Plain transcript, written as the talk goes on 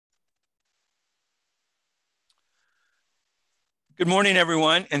Good morning,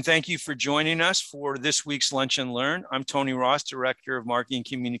 everyone, and thank you for joining us for this week's Lunch and Learn. I'm Tony Ross, Director of Marketing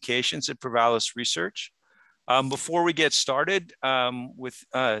Communications at Provalis Research. Before we get started with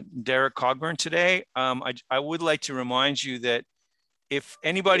Derrick Cogburn today, I would like to remind you that if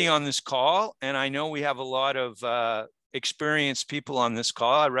anybody on this call, and I know we have a lot of experienced people on this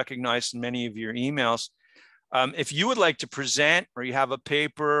call, I recognize many of your emails. If you would like to present, or you have a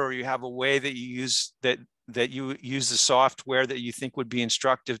paper, or you have a way that you use that you use the software that you think would be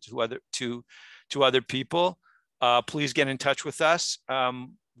instructive to other people, please get in touch with us.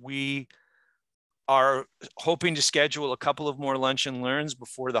 We are hoping to schedule a couple of more lunch and learns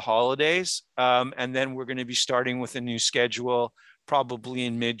before the holidays, and then we're going to be starting with a new schedule probably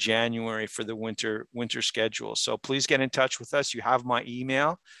in mid-January for the winter schedule. So please get in touch with us. You have my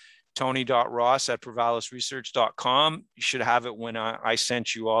email, tony.ross@provalisresearch.com. You should have it when I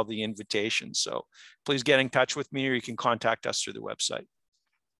sent you all the invitations. So please get in touch with me, or you can contact us through the website.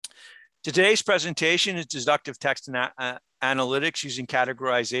 Today's presentation is deductive text analytics using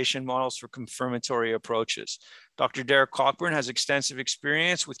categorization models for confirmatory approaches. Dr. Derrick Cogburn has extensive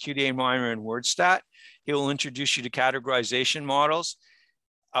experience with QDA Miner and WordStat. He will introduce you to categorization models,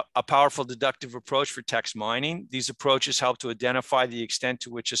 a powerful deductive approach for text mining. These approaches help to identify the extent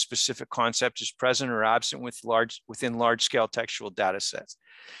to which a specific concept is present or absent within large-scale textual data sets.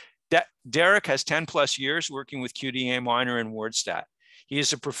 Derrick has 10 plus years working with QDA Miner and WordStat. He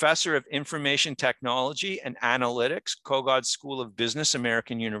is a professor of information technology and analytics, Kogod School of Business,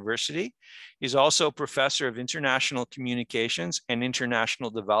 American University. He's also a professor of international communications and international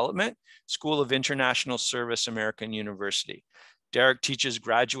development, School of International Service, American University. Derrick teaches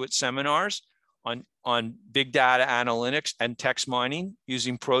graduate seminars on big data analytics and text mining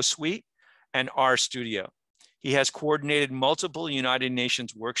using ProSuite and Rstudio. He has coordinated multiple United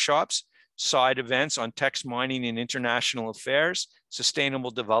Nations workshops, side events on text mining and international affairs, sustainable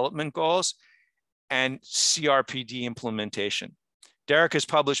development goals, and CRPD implementation. Derrick has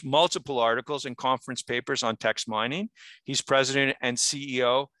published multiple articles and conference papers on text mining. He's president and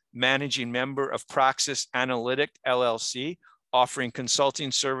CEO, managing member of Praxis Analytic LLC, offering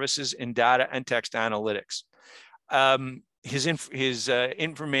consulting services in data and text analytics. His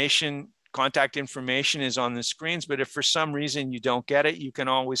contact information is on the screens, but if for some reason you don't get it, you can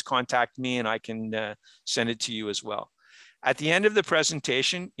always contact me and I can send it to you as well. At the end of the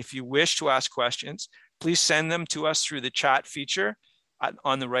presentation, if you wish to ask questions, please send them to us through the chat feature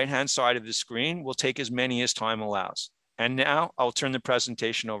on the right-hand side of the screen. We'll take as many as time allows. And now I'll turn the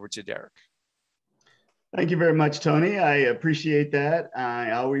presentation over to Derrick. Thank you very much, Tony. I appreciate that.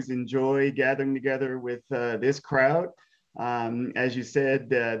 I always enjoy gathering together with this crowd. As you said,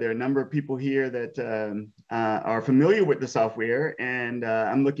 there are a number of people here that are familiar with the software, and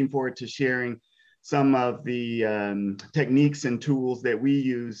I'm looking forward to sharing some of the techniques and tools that we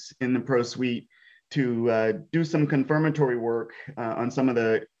use in the ProSuite to do some confirmatory work on some of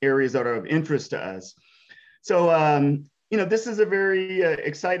the areas that are of interest to us. So, you know, this is a very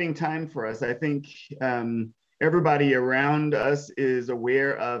exciting time for us. I think everybody around us is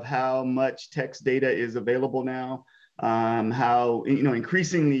aware of how much text data is available now, how, you know,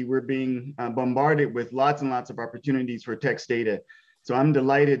 increasingly we're being bombarded with lots and lots of opportunities for text data. So I'm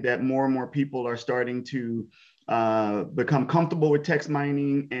delighted that more and more people are starting to become comfortable with text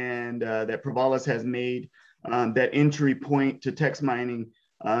mining, and that Provalis has made that entry point to text mining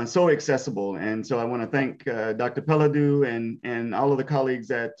so accessible. And so I want to thank Dr. Peladu and all of the colleagues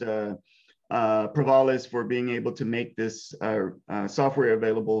at Provalis for being able to make this software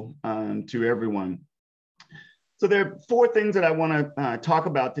available to everyone. So there are four things that I want to talk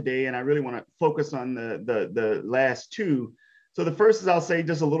about today, and I really want to focus on the last two. So the first is I'll say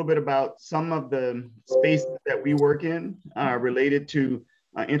just a little bit about some of the spaces that we work in related to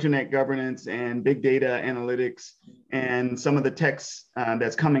internet governance and big data analytics and some of the text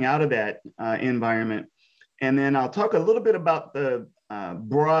that's coming out of that environment. And then I'll talk a little bit about the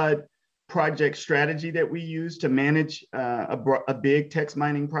broad project strategy that we use to manage a big text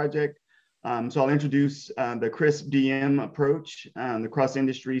mining project. So I'll introduce the CRISP-DM approach, the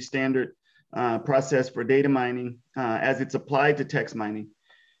cross-industry standard process for data mining as it's applied to text mining.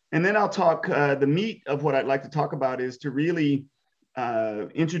 And then I'll talk, the meat of what I'd like to talk about is to really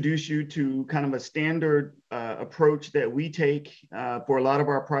introduce you to kind of a standard approach that we take for a lot of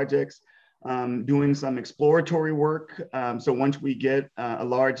our projects, doing some exploratory work. So once we get a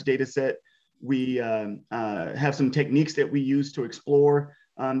large data set, we have some techniques that we use to explore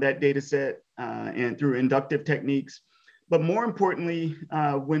that data set and through inductive techniques. But more importantly,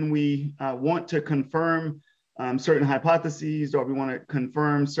 when we want to confirm certain hypotheses, or we want to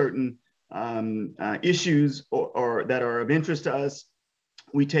confirm certain issues or that are of interest to us,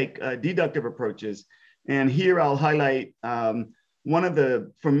 we take deductive approaches. And here I'll highlight one of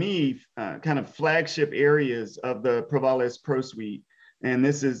the, for me, kind of flagship areas of the Provalis ProSuite. And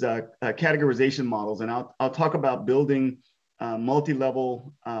this is categorization models. And I'll talk about building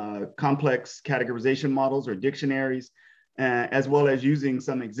multi-level complex categorization models or dictionaries, as well as using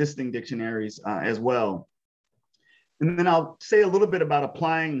some existing dictionaries as well. And then I'll say a little bit about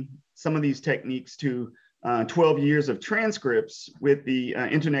applying some of these techniques to 12 years of transcripts with the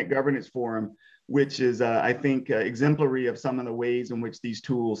Internet Governance Forum, which is, I think, exemplary of some of the ways in which these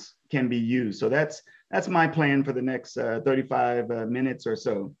tools can be used. So that's my plan for the next 35 minutes or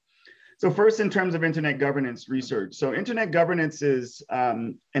so. So first, in terms of Internet governance research. So Internet governance is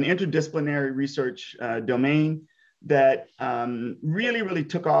an interdisciplinary research domain that really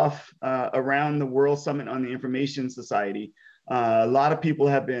took off around the World Summit on the Information Society. A lot of people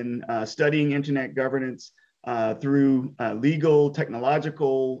have been studying Internet governance through legal,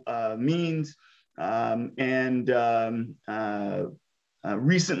 technological means.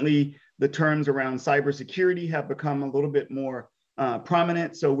 Recently, the terms around cybersecurity have become a little bit more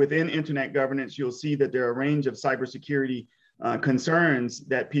prominent. So within Internet governance, you'll see that there are a range of cybersecurity concerns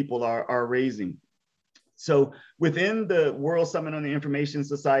that people are raising. So within the World Summit on the Information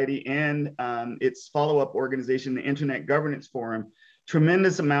Society and its follow-up organization, the Internet Governance Forum,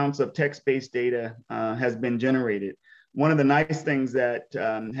 tremendous amounts of text-based data has been generated. One of the nice things that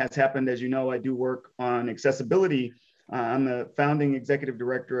has happened, as you know, I do work on accessibility. I'm the founding executive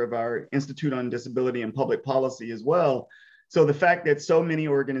director of our Institute on Disability and Public Policy as well. So the fact that so many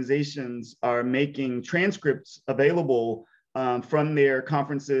organizations are making transcripts available from their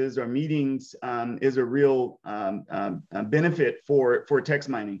conferences or meetings is a real benefit for text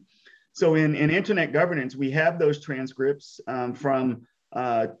mining. So in Internet governance, we have those transcripts from,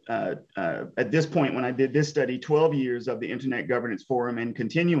 at this point when I did this study, 12 years of the Internet Governance Forum and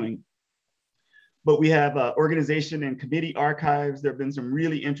continuing. But we have organization and committee archives. There have been some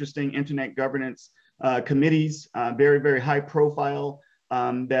really interesting Internet governance committees, very high profile,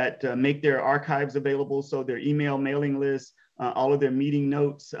 that make their archives available. So their email mailing lists, all of their meeting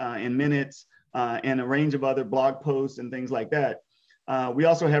notes and minutes, and a range of other blog posts and things like that. We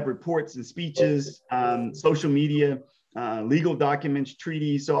also have reports and speeches, social media, legal documents,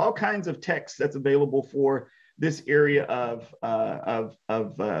 treaties, so all kinds of text that's available for this area of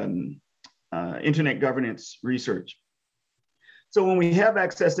Internet governance research. So when we have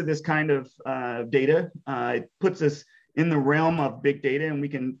access to this kind of data, it puts us in the realm of big data, and we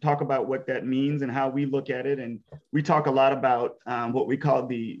can talk about what that means and how we look at it. And we talk a lot about what we call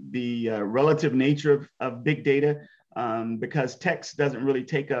the relative nature of big data, because text doesn't really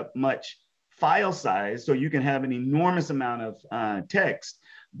take up much file size. So you can have an enormous amount of text,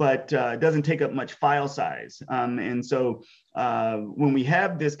 but it doesn't take up much file size. And so when we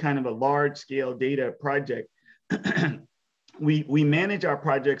have this kind of a large scale data project, we manage our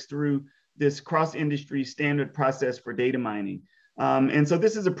projects through this cross-industry standard process for data mining. And so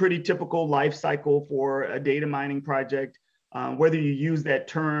this is a pretty typical life cycle for a data mining project, whether you use that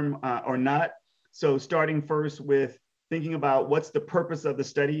term or not. So starting first with thinking about what's the purpose of the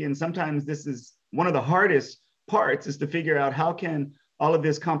study. And sometimes this is one of the hardest parts, is to figure out how can all of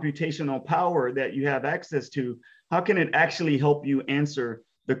this computational power that you have access to, how can it actually help you answer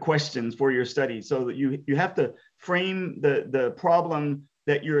the questions for your study? So that you have to frame the problem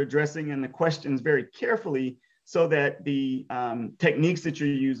that you're addressing and the questions very carefully, so that the techniques that you're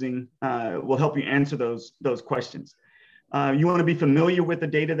using will help you answer those questions. You want to be familiar with the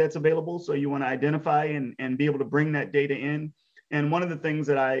data that's available. So you want to identify and be able to bring that data in. And one of the things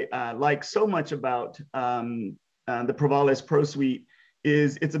that I like so much about the Provalis ProSuite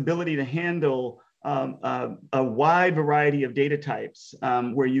is its ability to handle a wide variety of data types,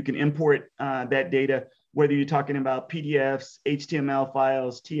 where you can import that data, whether you're talking about PDFs, HTML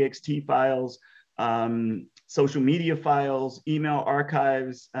files, TXT files, social media files, email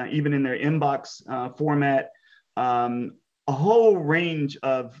archives, even in their inbox format. A whole range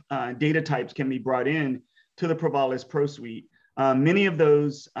of data types can be brought in to the Provalis ProSuite. Many of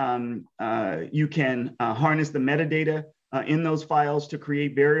those, you can harness the metadata in those files to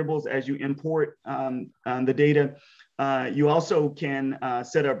create variables as you import the data. You also can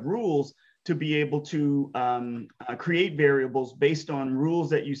set up rules to be able to create variables based on rules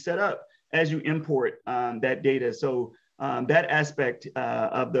that you set up as you import that data. So that aspect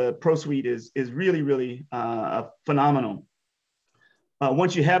of the ProSuite is really phenomenal.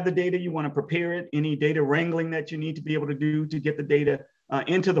 Once you have the data, you want to prepare it, any data wrangling that you need to be able to do to get the data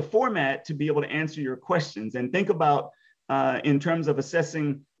into the format to be able to answer your questions. And think about, in terms of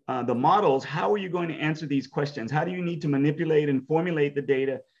assessing the models, how are you going to answer these questions? How do you need to manipulate and formulate the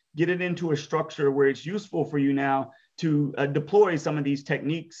data, get it into a structure where it's useful for you now to deploy some of these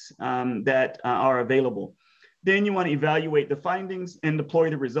techniques that are available? Then you want to evaluate the findings and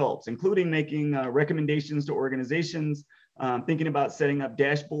deploy the results, including making recommendations to organizations, thinking about setting up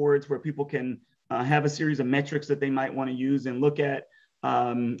dashboards where people can have a series of metrics that they might want to use and look at,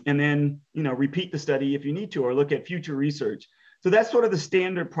 and then repeat the study if you need to, or look at future research. So that's sort of the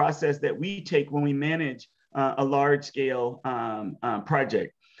standard process that we take when we manage a large scale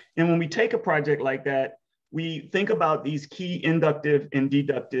project. And when we take a project like that, we think about these key inductive and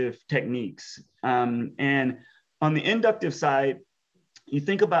deductive techniques. And on the inductive side, you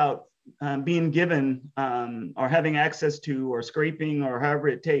think about being given or having access to, or scraping, or however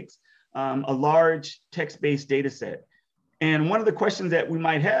it takes, a large text-based data set. And one of the questions that we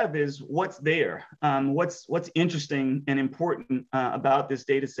might have is, what's there? What's interesting and important about this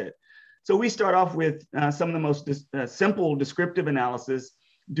data set? So we start off with some of the most simple descriptive analysis,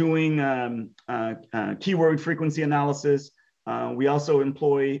 doing keyword frequency analysis. We also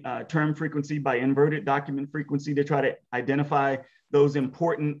employ term frequency by inverted document frequency to try to identify those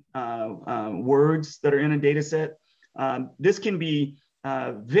important words that are in a data set. This can be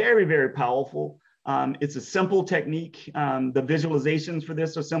very, very powerful. It's a simple technique. The visualizations for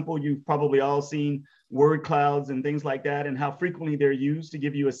this are simple. You've probably all seen word clouds and things like that, and how frequently they're used to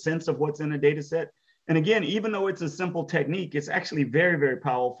give you a sense of what's in a data set. And again, even though it's a simple technique, it's actually very, very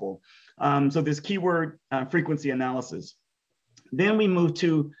powerful. So this keyword frequency analysis. Then we move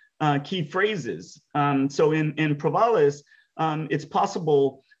to key phrases. So in Provalis, it's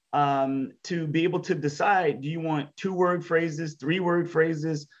possible to be able to decide, do you want 2-word phrases, 3-word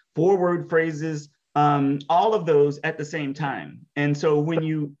phrases, 4-word phrases, all of those at the same time. And so when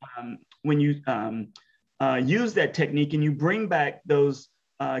you use that technique and you bring back those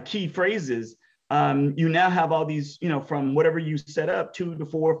key phrases, you now have all these, from whatever you set up, 2 to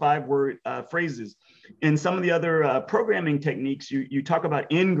 4 or 5-word phrases. And some of the other programming techniques, you talk about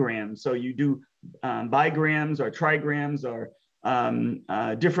n-grams. So you do bigrams or trigrams or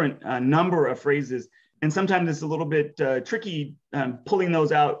different number of phrases. And sometimes it's a little bit tricky pulling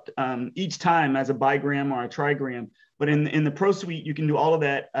those out each time as a bigram or a trigram. But in the ProSuite, you can do all of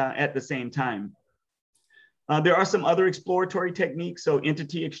that at the same time. There are some other exploratory techniques, so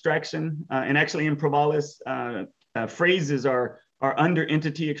entity extraction, and actually in Provalis, phrases are under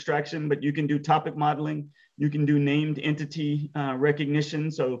entity extraction, but you can do topic modeling, you can do named entity recognition.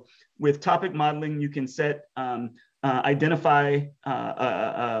 So with topic modeling, you can identify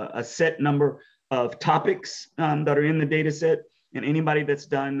a set number of topics that are in the data set. And anybody that's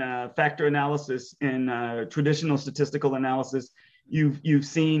done factor analysis in traditional statistical analysis, you've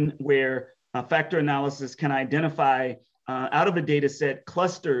seen where factor analysis can identify out of a data set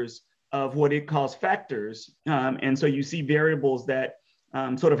clusters of what it calls factors. And so you see variables that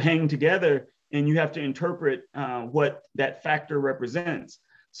sort of hang together, and you have to interpret what that factor represents.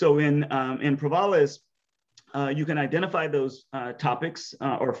 So in Provalis, you can identify those topics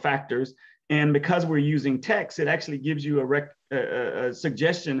or factors. And because we're using text, it actually gives you a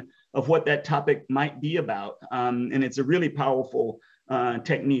suggestion of what that topic might be about. And it's a really powerful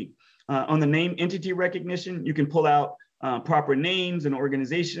technique. On the name entity recognition, you can pull out proper names and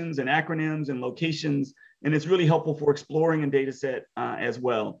organizations and acronyms and locations. And it's really helpful for exploring a data set as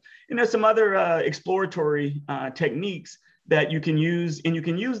well. And there's some other exploratory techniques that you can use, and you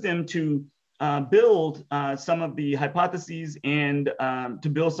can use them to build some of the hypotheses and to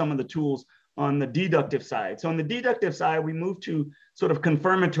build some of the tools on the deductive side. So on the deductive side, we move to sort of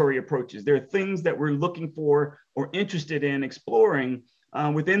confirmatory approaches. There are things that we're looking for or interested in exploring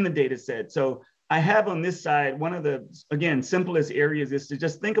within the data set. So I have on this side, one of the, again, simplest areas is to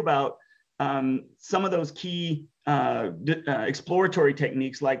just think about some of those key exploratory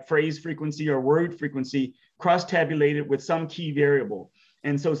techniques like phrase frequency or word frequency cross-tabulated with some key variable.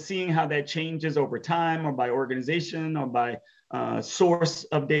 And so seeing how that changes over time or by organization or by source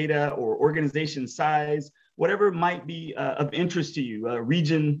of data or organization size, whatever might be of interest to you,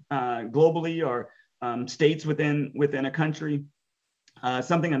 region globally or states within a country,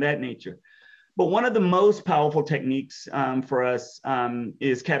 something of that nature. But one of the most powerful techniques for us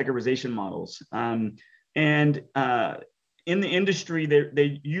is categorization models. And in the industry,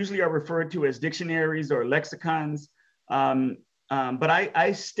 they usually are referred to as dictionaries or lexicons. But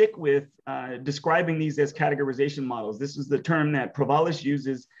I stick with describing these as categorization models. This is the term that Provalis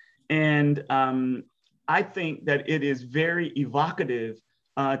uses. And I think that it is very evocative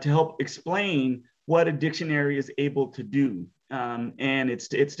to help explain what a dictionary is able to do. And it's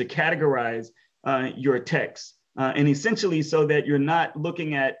to categorize your text. And essentially so that you're not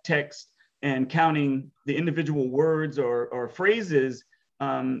looking at text and counting the individual words or phrases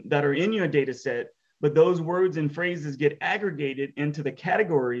that are in your data set, but those words and phrases get aggregated into the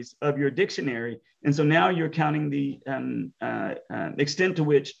categories of your dictionary. And so now you're counting the extent to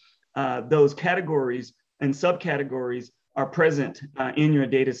which those categories and subcategories are present in your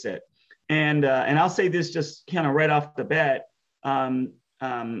data set. And I'll say this just kind of right off the bat.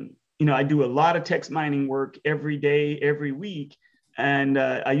 You know, I do a lot of text mining work every day, every week, and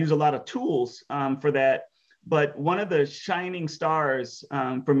I use a lot of tools for that. But one of the shining stars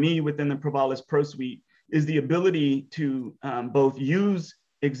for me within the Provalis ProSuite is the ability to both use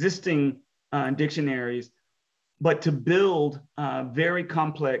existing dictionaries, but to build very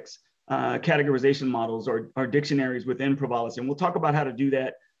complex categorization models or dictionaries within Provalis. And we'll talk about how to do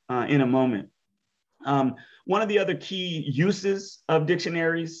that in a moment. One of the other key uses of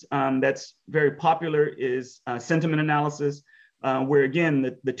dictionaries that's very popular is sentiment analysis, where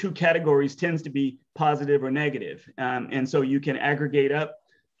again, the two categories tends to be positive or negative. And so you can aggregate up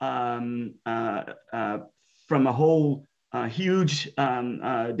from a whole huge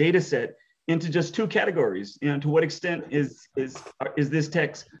data set into just two categories. You know, to what extent is this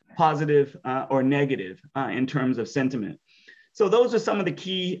text positive or negative in terms of sentiment? So those are some of the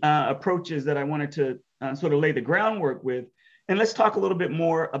key approaches that I wanted to sort of lay the groundwork with. And let's talk a little bit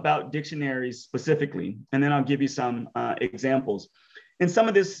more about dictionaries specifically, and then I'll give you some examples. And some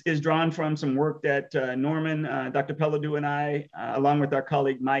of this is drawn from some work that Norman, Dr. Pelledu and I, along with our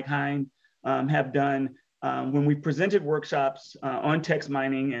colleague Mike Hine, have done when we presented workshops on text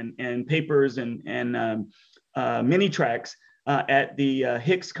mining and papers and mini tracks at the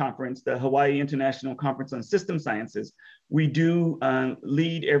HICS conference, the Hawaii International Conference on System Sciences. We do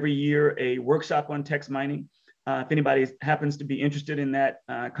lead every year a workshop on text mining. If anybody happens to be interested in that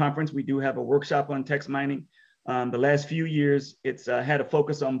conference, we do have a workshop on text mining. The last few years, it's had a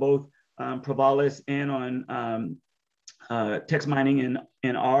focus on both Provalis and on text mining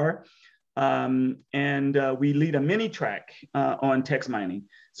in R. We lead a mini track on text mining.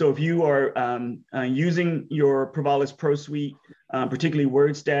 So if you are using your Provalis ProSuite, particularly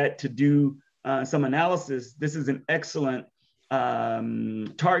WordStat, to do some analysis, this is an excellent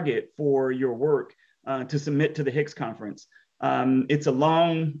target for your work to submit to the HICS conference. It's a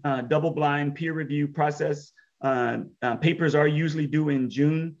long double-blind peer review process. Papers are usually due in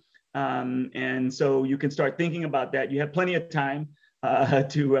June. And so you can start thinking about that. You have plenty of time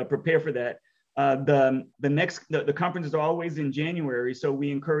to prepare for that. The conferences are always in January, so we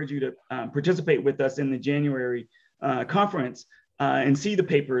encourage you to participate with us in the January conference and see the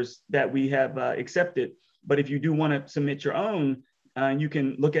papers that we have accepted. But if you do want to submit your own, you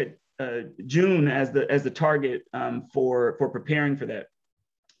can look at June as the target for preparing for that.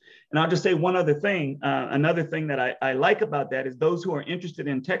 And I'll just say one other thing. Another thing that I like about that is those who are interested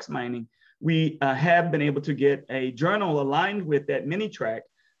in text mining, we have been able to get a journal aligned with that mini track,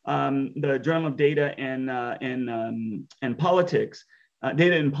 the Journal of Data and Politics,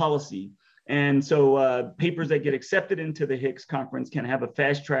 Data and Policy. And so papers that get accepted into the HICS conference can have a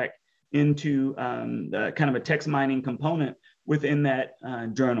fast track into kind of a text mining component within that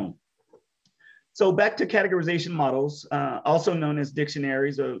journal. So back to categorization models, also known as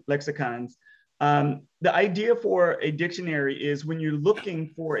dictionaries or lexicons. The idea for a dictionary is when you're looking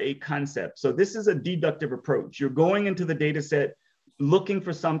for a concept. So this is a deductive approach. You're going into the data set looking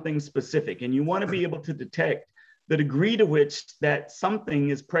for something specific, and you want to be able to detect the degree to which that something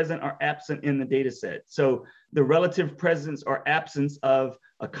is present or absent in the data set. So the relative presence or absence of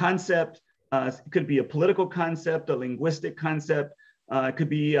a concept, it could be a political concept, a linguistic concept, it could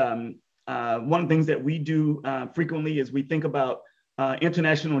be one of the things that we do frequently is we think about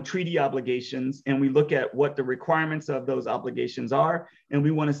international treaty obligations, and we look at what the requirements of those obligations are, and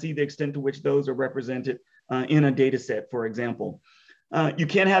we want to see the extent to which those are represented in a data set, for example. You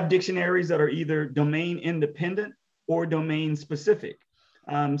can have dictionaries that are either domain independent or domain specific.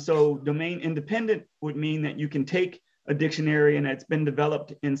 So domain independent would mean that you can take a dictionary and it's been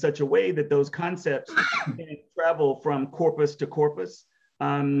developed in such a way that those concepts can travel from corpus to corpus,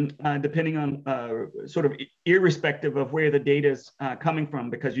 depending on sort of irrespective of where the data is coming from,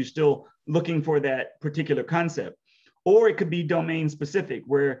 because you're still looking for that particular concept. Or it could be domain specific,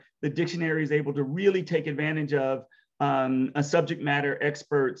 where the dictionary is able to really take advantage of a subject matter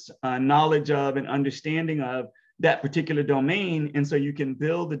expert's knowledge of and understanding of that particular domain. And so you can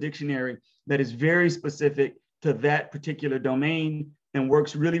build a dictionary that is very specific to that particular domain and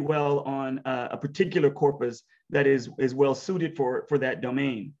works really well on a particular corpus that is well suited for that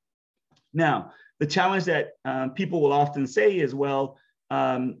domain. Now, the challenge that people will often say is, well,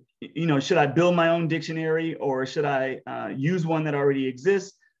 should I build my own dictionary, or should I use one that already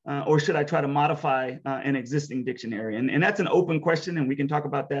exists, or should I try to modify an existing dictionary? And that's an open question, and we can talk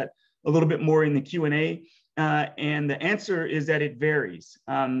about that a little bit more in the Q&A. And the answer is that it varies.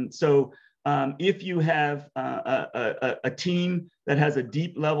 If you have a team that has a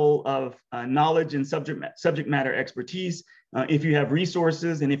deep level of knowledge and subject matter expertise, if you have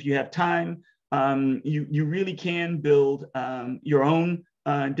resources and if you have time, you really can build your own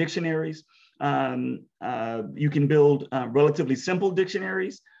dictionaries. You can build relatively simple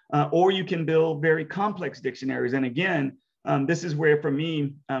dictionaries, or you can build very complex dictionaries. And again, this is where, for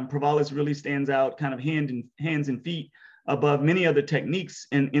me, Provalis really stands out, kind of hands and feet above many other techniques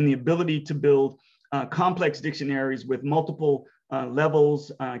in the ability to build complex dictionaries with multiple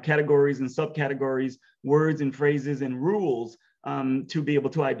levels, categories and subcategories, words and phrases and rules, to be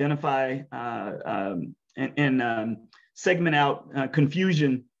able to identify and segment out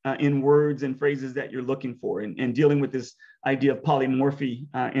confusion in words and phrases that you're looking for, and dealing with this idea of polymorphy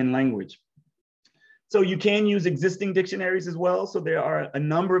in language. So you can use existing dictionaries as well. So there are a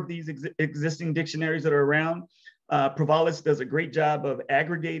number of these existing dictionaries that are around. Provalis does a great job of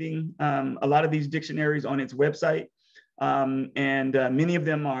aggregating a lot of these dictionaries on its website. And many of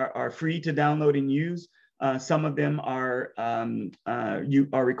them are free to download and use. Some of them you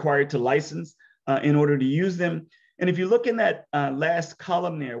are required to license in order to use them. And if you look in that last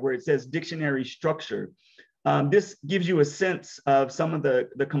column there where it says dictionary structure, this gives you a sense of some of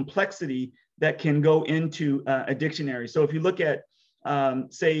the complexity that can go into a dictionary. So if you look at,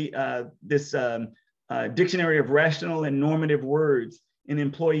 say, this dictionary of rational and normative words in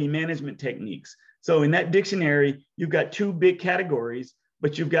employee management techniques. So in that dictionary, you've got two big categories,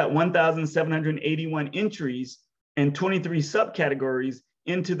 but you've got 1,781 entries and 23 subcategories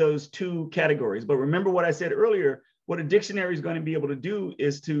into those two categories. But remember what I said earlier, what a dictionary is going to be able to do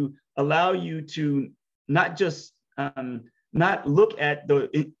is to allow you to not just not look at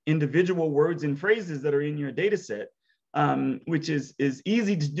the individual words and phrases that are in your data set, which is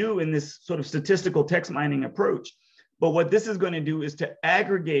easy to do in this sort of statistical text mining approach. But what this is going to do is to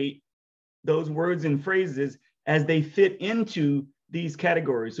aggregate those words and phrases as they fit into these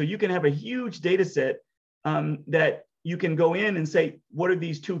categories. So you can have a huge data set that you can go in and say, what are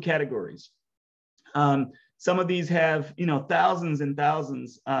these two categories? Some of these have, thousands and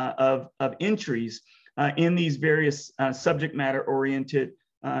thousands of entries in these various subject matter oriented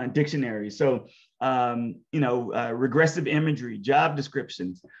dictionaries. So, regressive imagery, job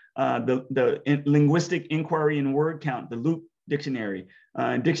descriptions, the linguistic inquiry and word count, the Loop dictionary,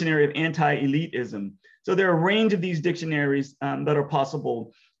 dictionary of anti-elitism. So there are a range of these dictionaries that are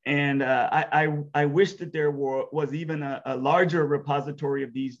possible. And I wish that there was even a larger repository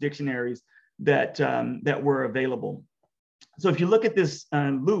of these dictionaries that were available. So if you look at this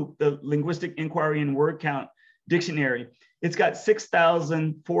Loop, the linguistic inquiry and word count dictionary, it's got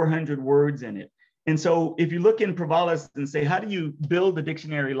 6,400 words in it. And so if you look in Provalis and say, how do you build a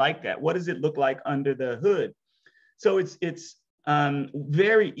dictionary like that? What does it look like under the hood? So it's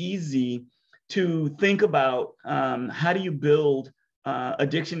very easy to think about how do you build a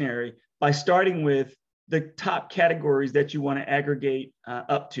dictionary by starting with the top categories that you want to aggregate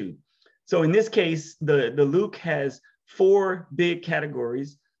up to. So in this case, the Luke has 4 big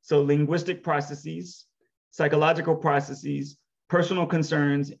categories. So linguistic processes, psychological processes, personal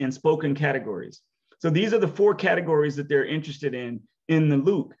concerns, and spoken categories. So these are the 4 categories that they're interested in the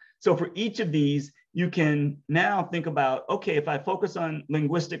Luke. So for each of these, you can now think about, okay, if I focus on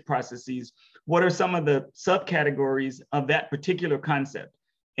linguistic processes, what are some of the subcategories of that particular concept?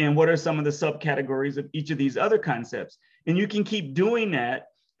 And what are some of the subcategories of each of these other concepts? And you can keep doing that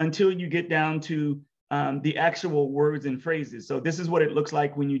until you get down to the actual words and phrases. So this is what it looks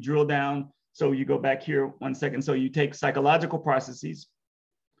like when you drill down. So you go back here 1 second. So you take psychological processes,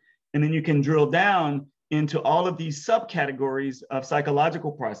 and then you can drill down into all of these subcategories of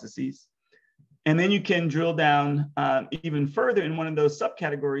psychological processes. And then you can drill down even further in one of those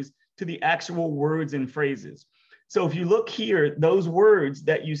subcategories to the actual words and phrases. So if you look here, those words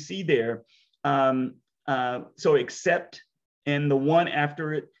that you see there, so except and the one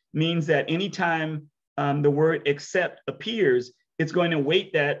after it means that anytime the word except appears, it's going to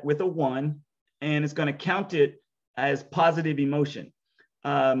weight that with a 1, and it's going to count it as positive emotion.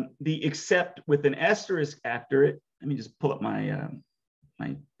 The except with an asterisk after it, let me just pull up my,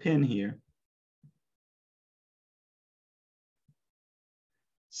 my pen here.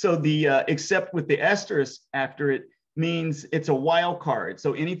 So the except with the asterisk after it means it's a wild card.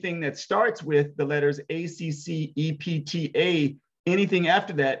 So anything that starts with the letters ACC, EPTA, anything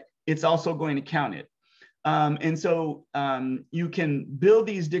after that, it's also going to count it. And so you can build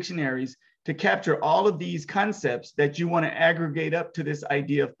these dictionaries to capture all of these concepts that you want to aggregate up to this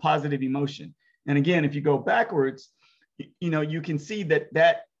idea of positive emotion. And again, if you go backwards, you can see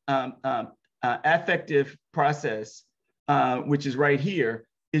that affective process, which is right here,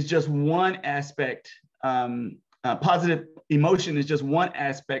 is just one aspect. Positive emotion is just one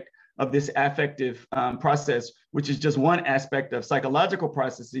aspect of this affective process, which is just one aspect of psychological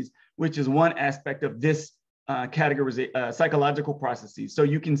processes, which is one aspect of this psychological processes. So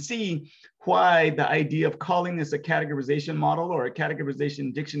you can see why the idea of calling this a categorization model or a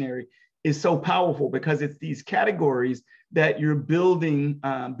categorization dictionary is so powerful, because it's these categories that you're building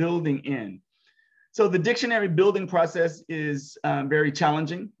in. So the dictionary building process is very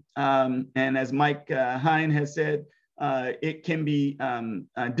challenging. And as Mike Hein has said, it can be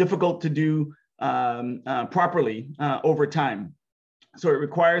difficult to do properly over time. So it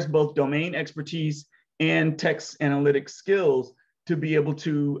requires both domain expertise and text analytic skills to be able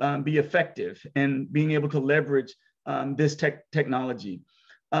to be effective and being able to leverage this technology.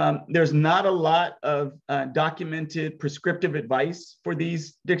 There's not a lot of documented prescriptive advice for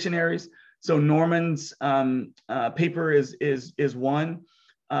these dictionaries. So Norman's paper is one.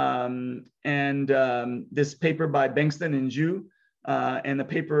 This paper by Bengtson and Zhu, and the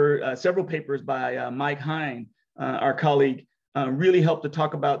paper, several papers by Mike Hein, our colleague, really helped to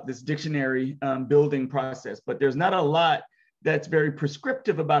talk about this dictionary building process. But there's not a lot that's very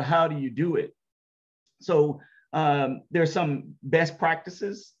prescriptive about how do you do it. So there's some best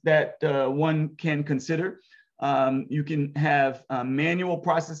practices that one can consider. You can have manual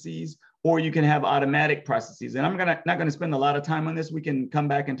processes, or you can have automatic processes. And I'm not going to spend a lot of time on this. We can come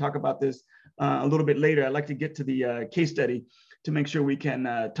back and talk about this a little bit later. I'd like to get to the case study to make sure we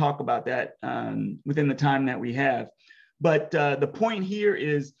can talk about that within the time that we have. But the point here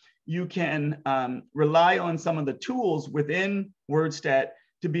is you can rely on some of the tools within WordStat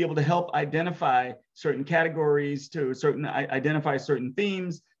to be able to help identify certain categories, to identify certain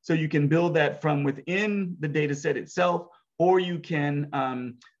themes. So you can build that from within the data set itself, or you can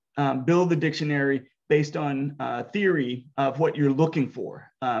build the dictionary based on theory of what you're looking for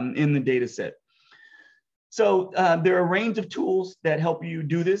in the data set. So there are a range of tools that help you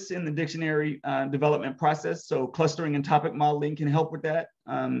do this in the dictionary development process. So clustering and topic modeling can help with that.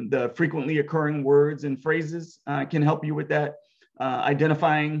 The frequently occurring words and phrases can help you with that.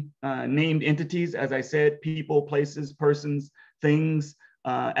 Identifying named entities, as I said, people, places, persons, things,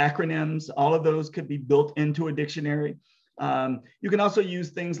 acronyms, all of those could be built into a dictionary. You can also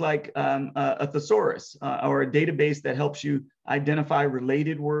use things like a thesaurus or a database that helps you identify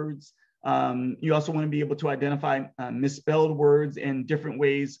related words. You also want to be able to identify misspelled words and different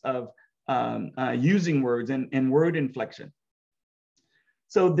ways of using words and word inflection.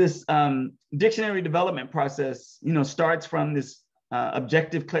 So this dictionary development process, starts from this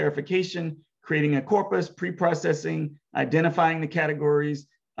objective clarification, creating a corpus, pre-processing, identifying the categories,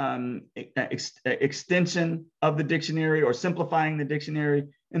 extension of the dictionary or simplifying the dictionary,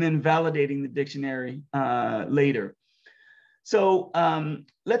 and then validating the dictionary later. So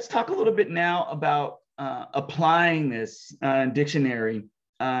let's talk a little bit now about applying this dictionary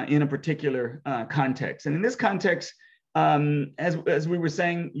in a particular context. And in this context, as we were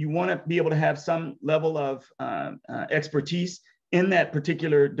saying, you want to be able to have some level of expertise in that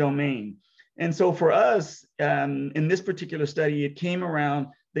particular domain. And so for us, in this particular study, it came around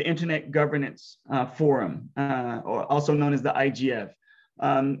the Internet Governance Forum, or also known as the IGF.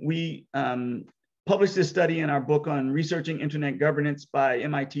 We published this study in our book on researching Internet governance by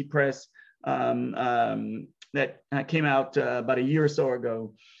MIT Press that came out about a year or so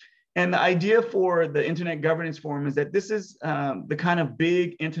ago. And the idea for the Internet Governance Forum is that this is the kind of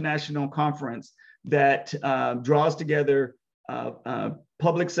big international conference that draws together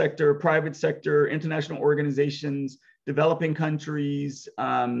public sector, private sector, international organizations, developing countries,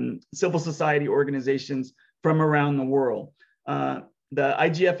 civil society organizations from around the world. The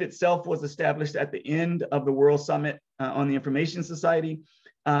IGF itself was established at the end of the World Summit on the Information Society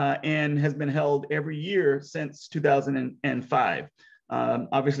and has been held every year since 2005.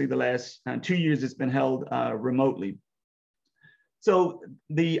 Obviously, the last 2 years it's been held remotely. So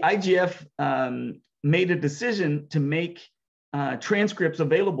the IGF made a decision to make transcripts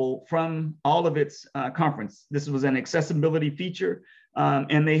available from all of its conference. This was an accessibility feature,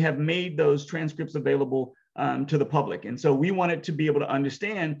 and they have made those transcripts available to the public. And so we wanted to be able to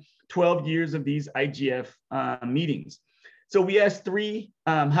understand 12 years of these IGF meetings. So we asked 3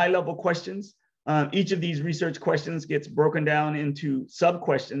 high-level questions. Each of these research questions gets broken down into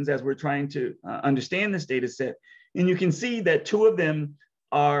sub-questions as we're trying to understand this data set. And you can see that 2 of them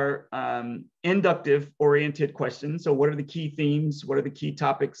are inductive oriented questions. So what are the key themes? What are the key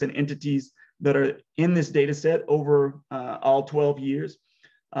topics and entities that are in this data set over all 12 years?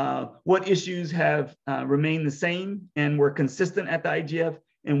 What issues have remained the same and were consistent at the IGF,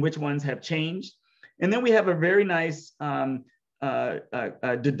 and which ones have changed? And then we have a very nice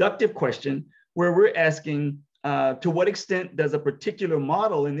deductive question where we're asking, to what extent does a particular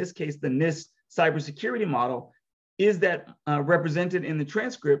model, in this case, the NIST cybersecurity model, is that represented in the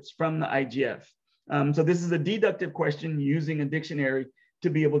transcripts from the IGF? So this is a deductive question using a dictionary to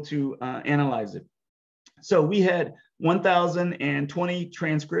be able to analyze it. So we had 1,020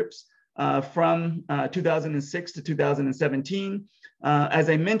 transcripts from 2006 to 2017. As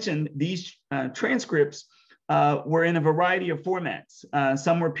I mentioned, these transcripts were in a variety of formats.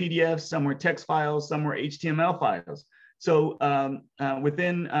 Some were PDFs, some were text files, some were HTML files. So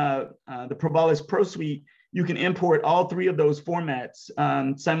within the Provalis ProSuite, you can import all three of those formats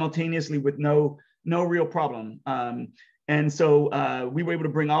simultaneously with no real problem. And so we were able to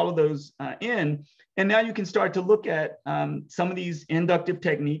bring all of those in. And now you can start to look at some of these inductive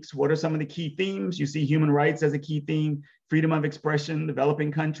techniques. What are some of the key themes? You see human rights as a key theme, freedom of expression,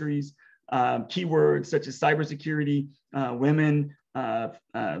 developing countries, keywords such as cybersecurity, women,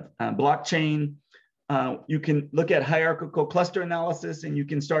 blockchain. You can look at hierarchical cluster analysis, and you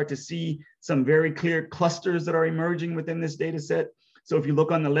can start to see some very clear clusters that are emerging within this data set. So if you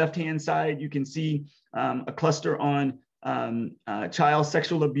look on the left-hand side, you can see a cluster on child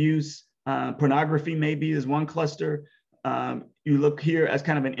sexual abuse, pornography maybe is one cluster. You look here as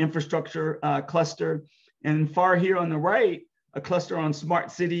kind of an infrastructure cluster. And far here on the right, a cluster on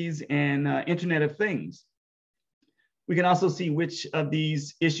smart cities and Internet of Things. We can also see which of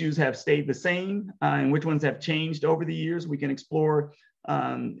these issues have stayed the same and which ones have changed over the years. We can explore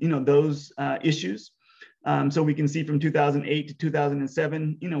those issues. So we can see from 2008 to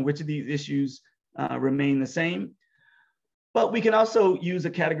 2007, which of these issues remain the same. But we can also use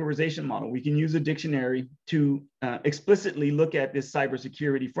a categorization model. We can use a dictionary to explicitly look at this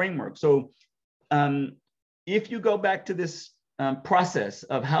cybersecurity framework. So if you go back to this process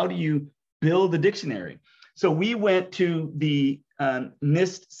of how do you build a dictionary. So we went to the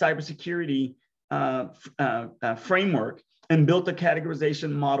NIST cybersecurity framework and built a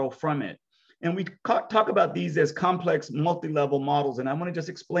categorization model from it. And we talk about these as complex multi-level models. And I want to just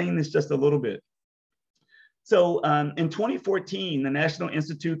explain this just a little bit. So in 2014, the National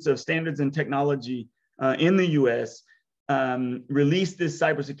Institutes of Standards and Technology in the US released this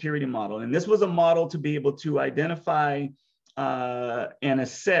cybersecurity model. And this was a model to be able to identify and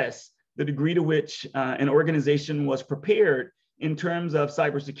assess the degree to which an organization was prepared in terms of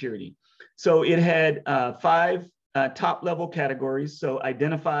cybersecurity. So it had 5 top-level categories. So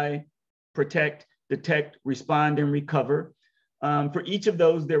identify, protect, detect, respond, and recover. For each of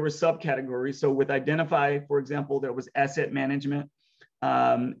those, there were subcategories. So with identify, for example, there was asset management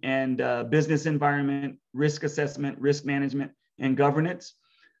and business environment, risk assessment, risk management, and governance.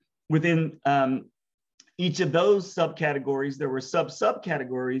 Within each of those subcategories, there were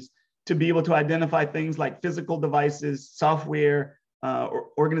subcategories to be able to identify things like physical devices, software,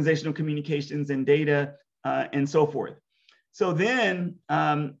 organizational communications and data, and so forth. So then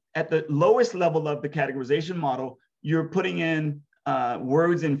at the lowest level of the categorization model, you're putting in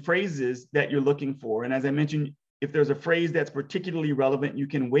words and phrases that you're looking for. And as I mentioned, if there's a phrase that's particularly relevant, you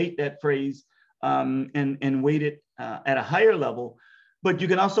can weight that phrase and weight it at a higher level. But you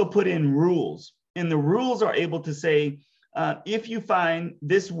can also put in rules. And the rules are able to say, if you find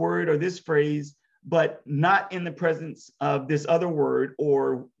this word or this phrase, but not in the presence of this other word,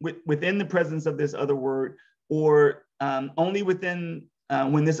 or within the presence of this other word, or only within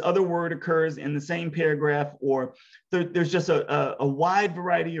when this other word occurs in the same paragraph, or there's just a wide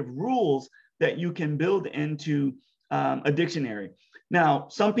variety of rules that you can build into a dictionary. Now,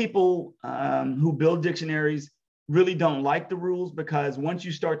 some people who build dictionaries really don't like the rules, because once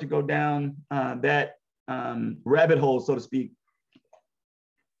you start to go down that rabbit hole, so to speak,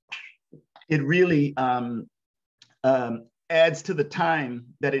 it really adds to the time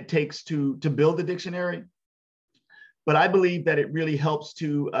that it takes to build a dictionary. But I believe that it really helps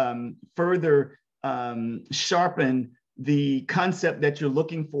to further sharpen the concept that you're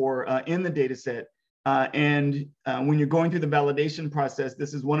looking for in the data set. And when you're going through the validation process,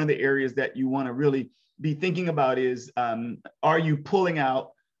 this is one of the areas that you want to really be thinking about is, are you pulling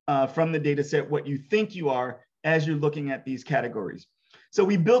out from the data set what you think you are as you're looking at these categories? So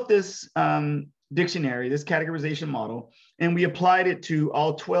we built this dictionary, this categorization model, and we applied it to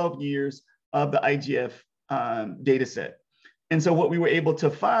all 12 years of the IGF data set. And so what we were able to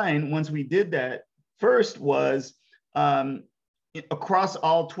find once we did that first was across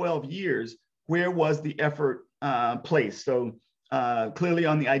all 12 years, where was the effort placed? So clearly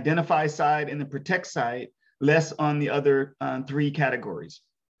on the identify side and the protect side, less on the other 3 categories.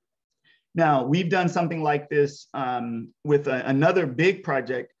 Now, we've done something like this with another big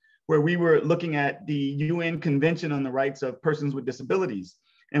project where we were looking at the UN Convention on the Rights of Persons with Disabilities.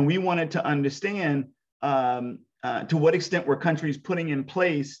 And we wanted to understand to what extent were countries putting in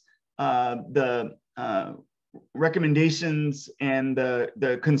place the recommendations and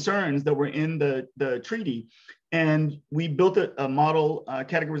the concerns that were in the treaty. And we built a model, a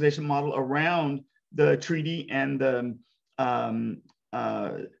categorization model around the treaty and the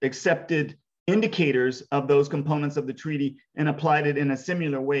accepted indicators of those components of the treaty and applied it in a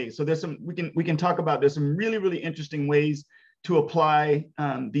similar way. So there's some, we can talk about, there's some really, really interesting ways to apply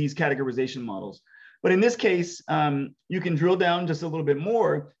these categorization models. But in this case, you can drill down just a little bit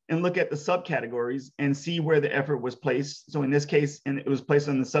more and look at the subcategories and see where the effort was placed. So in this case, it was placed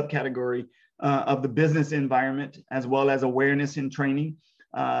on the subcategory of the business environment, as well as awareness and training,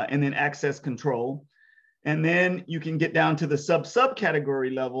 and then access control. And then you can get down to the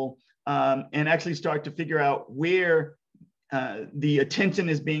subcategory level and actually start to figure out where the attention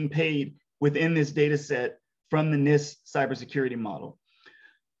is being paid within this data set from the NIST cybersecurity model.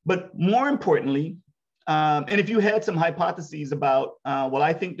 But more importantly, and if you had some hypotheses about, well,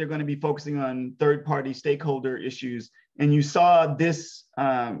 I think they're going to be focusing on third-party stakeholder issues, and you saw this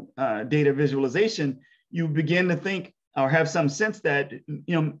data visualization, you begin to think or have some sense that,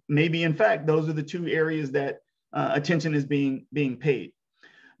 maybe in fact, those are the 2 areas that attention is being paid.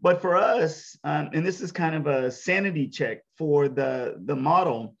 But for us, and this is kind of a sanity check for the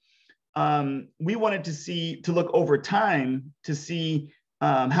model, we wanted to look over time to see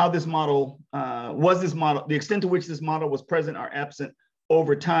how this model, the extent to which this model was present or absent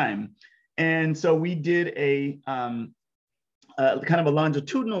over time. And so we did a kind of a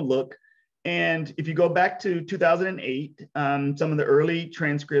longitudinal look. And if you go back to 2008, some of the early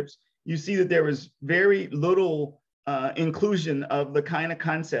transcripts, you see that there was very little inclusion of the kind of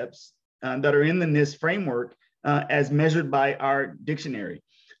concepts that are in the NIST framework as measured by our dictionary.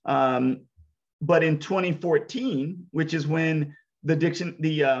 But in 2014, which is when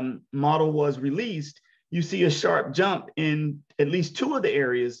the model was released, you see a sharp jump in at least 2 of the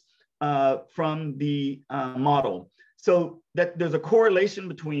areas from the model. So that there's a correlation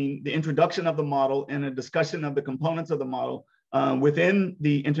between the introduction of the model and a discussion of the components of the model within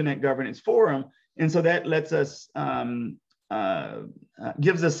the Internet Governance Forum. And so that lets us,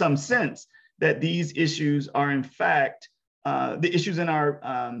 gives us some sense that these issues are in fact, the issues in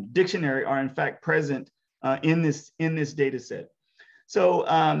our dictionary are in fact present in this data set. So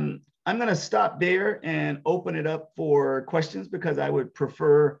I'm going to stop there and open it up for questions, because I would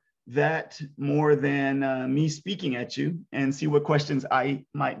prefer that more than me speaking at you, and see what questions I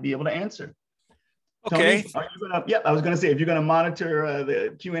might be able to answer. Okay. Tony, are you gonna, yeah, I was going to say, if you're going to monitor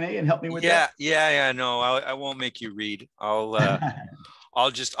the Q&A and help me with that. Yeah. No, I won't make you read. I'll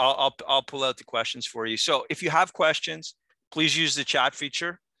pull out the questions for you. So if you have questions, please use the chat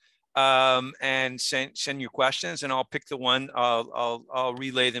feature and send your questions, and I'll pick the one. I'll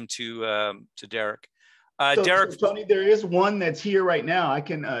relay them to Derrick. Derrick, so Tony, there is one that's here right now. I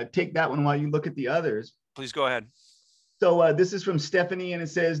can take that one while you look at the others. Please go ahead. So this is from Stephanie, and it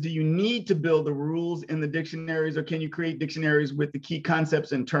says, do you need to build the rules in the dictionaries, or can you create dictionaries with the key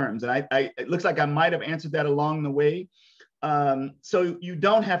concepts and terms? And it looks like I might have answered that along the way. So you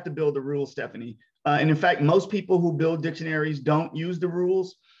don't have to build the rules, Stephanie. And in fact, most people who build dictionaries don't use the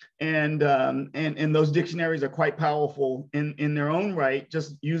rules. And those dictionaries are quite powerful in their own right,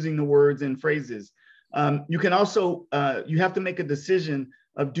 just using the words and phrases. You can also, you have to make a decision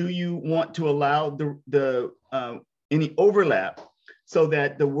of, do you want to allow any overlap so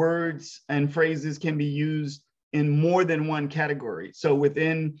that the words and phrases can be used in more than one category. So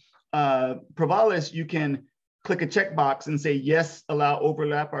within Provalis, you can click a checkbox and say, yes, allow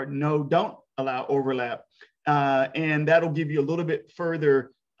overlap, or no, don't allow overlap. And that'll give you a little bit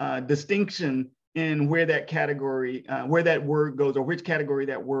further distinction in where that category, where that word goes, or which category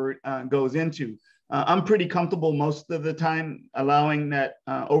that word goes into. I'm pretty comfortable most of the time allowing that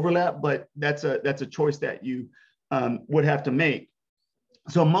overlap, but that's a choice that you would have to make.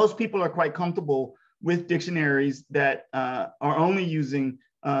 So most people are quite comfortable with dictionaries that are only using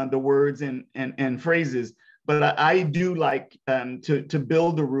the words and phrases. But I do like to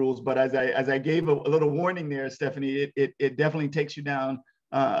build the rules. But as I gave a little warning there, Stephanie, it definitely takes you down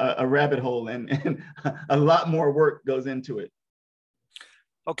a rabbit hole, and a lot more work goes into it.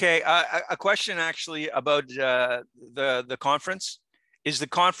 Okay, a question actually about the conference. Is the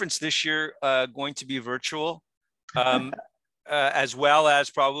conference this year going to be virtual? as well as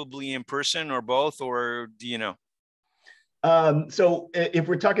probably in person or both, or do you know? So if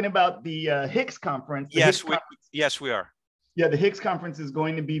we're talking about the Hicks conference, yes, we are. Yeah, the Hicks conference is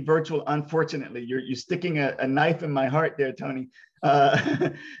going to be virtual. Unfortunately, you're sticking a knife in my heart there, Tony.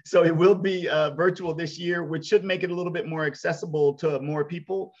 So it will be virtual this year, which should make it a little bit more accessible to more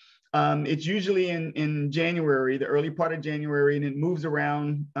people. It's usually in January, the early part of January, and it moves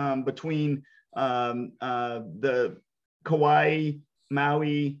around between the Kauai,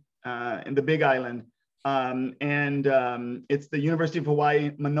 Maui, and the Big Island. It's the University of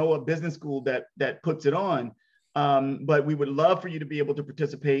Hawaii Manoa Business School that puts it on. But we would love for you to be able to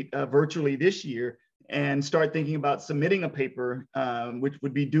participate virtually this year and start thinking about submitting a paper, which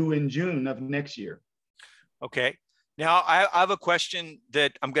would be due in June of next year. Okay. Now, I have a question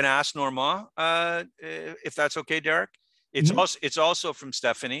that I'm going to ask Norma, if that's okay, Derrick. It's also from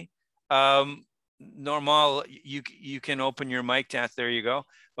Stephanie. Norma, you can open your mic, Tath. There you go.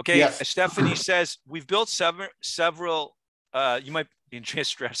 Okay. Yes. Stephanie says, we've built several you might be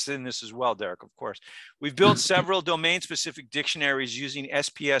interested in this as well, Derrick, of course. We've built several domain-specific dictionaries using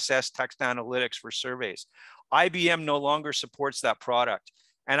SPSS text analytics for surveys. IBM no longer supports that product,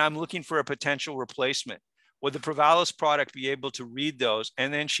 and I'm looking for a potential replacement. Would the Provalis product be able to read those?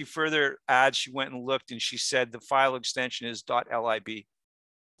 And then she further adds, she went and looked, and she said the file extension is .lib.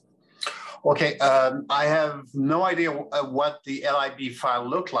 Okay, I have no idea what the LIB file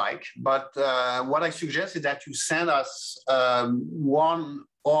looked like, but what I suggest is that you send us one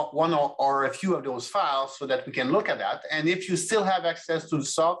or a few of those files so that we can look at that. And if you still have access to the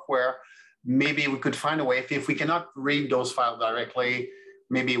software, maybe we could find a way. If we cannot read those files directly,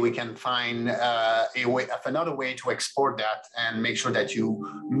 maybe we can find another way to export that and make sure that you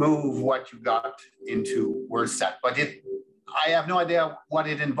move what you got into WordStat. But I have no idea what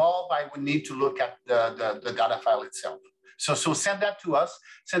it involved. I would need to look at the data file itself. So send that to us,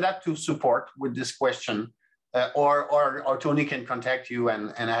 send that to support with this question, or Tony can contact you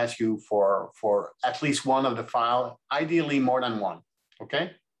and ask you for at least one of the file, ideally more than one,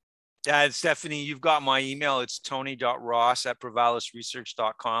 okay? Stephanie, you've got my email. It's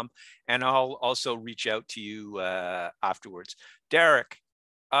tony.ross@provalisresearch.com, and I'll also reach out to you afterwards. Derrick,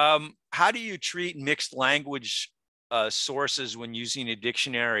 how do you treat mixed language sources when using a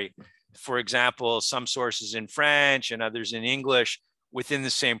dictionary? For example, some sources in French and others in English within the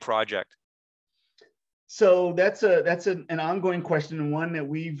same project? So that's an ongoing question, and one that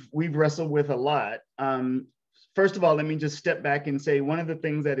we've wrestled with a lot. First of all, let me just step back and say one of the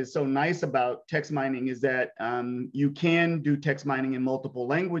things that is so nice about text mining is that you can do text mining in multiple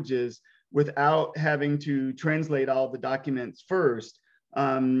languages without having to translate all the documents first.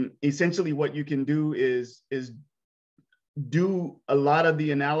 Essentially, what you can do is do a lot of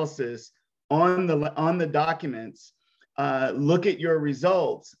the analysis on the documents, look at your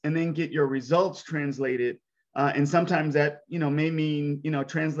results, and then get your results translated. And sometimes that, may mean,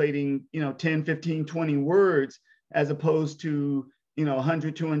 translating, 10, 15, 20 words as opposed to,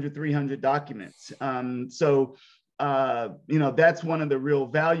 100, 200, 300 documents. So that's one of the real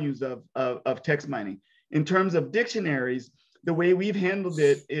values of text mining. In terms of dictionaries, the way we've handled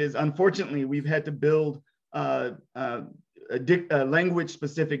it is, unfortunately, we've had to build a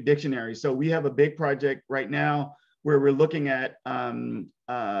language-specific dictionary. So we have a big project right now where we're looking at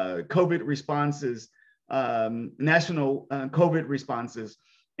COVID responses, national COVID responses.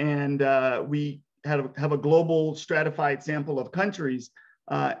 And we have a global stratified sample of countries,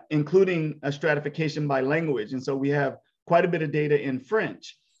 including a stratification by language. And so we have quite a bit of data in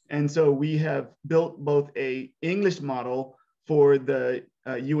French. And so we have built both an English model for the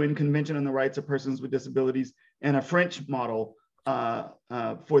UN Convention on the Rights of Persons with Disabilities and a French model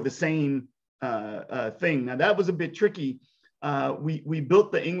for the same thing. Now that was a bit tricky. We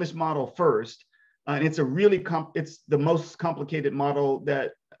built the English model first, and it's it's the most complicated model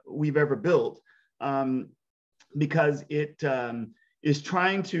that we've ever built, because it is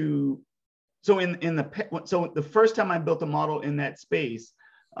trying to. So the first time I built a model in that space,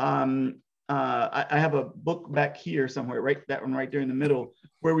 I have a book back here somewhere, right? That one right there in the middle,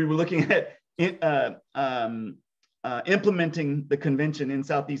 where we were looking at implementing the convention in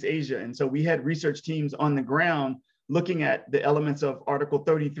Southeast Asia. And so we had research teams on the ground looking at the elements of Article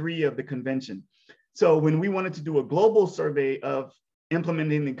 33 of the convention. So when we wanted to do a global survey of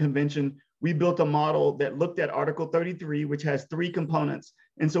implementing the convention, we built a model that looked at Article 33, which has 3 components.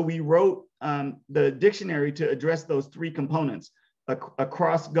 And so we wrote the dictionary to address those 3 components: a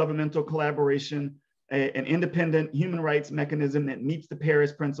cross-governmental collaboration, an independent human rights mechanism that meets the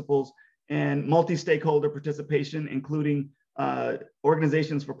Paris principles, and multi-stakeholder participation, including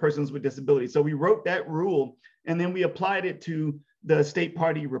organizations for persons with disabilities. So we wrote that rule, and then we applied it to the state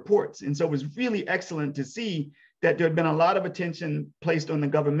party reports. And so it was really excellent to see that there had been a lot of attention placed on the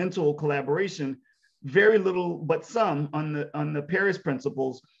governmental collaboration, very little, but some on the Paris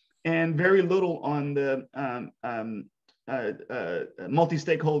principles, and very little on the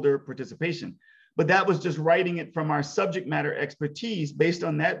multi-stakeholder participation. But that was just writing it from our subject matter expertise based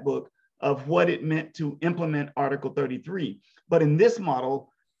on that book of what it meant to implement Article 33. But in this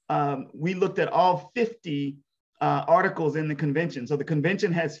model, we looked at all 50 articles in the convention. So the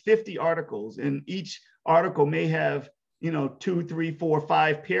convention has 50 articles, and each article may have, 2, 3, 4,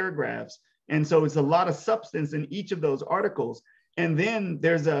 5 paragraphs. And so it's a lot of substance in each of those articles. And then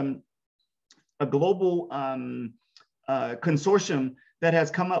there's a global consortium that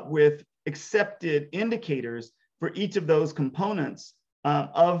has come up with accepted indicators for each of those components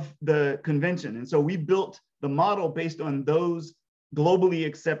of the convention. And so we built the model based on those globally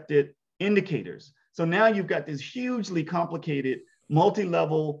accepted indicators. So now you've got this hugely complicated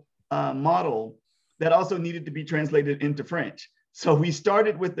multi-level model that also needed to be translated into French. So we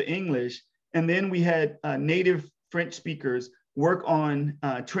started with the English, and then we had native French speakers work on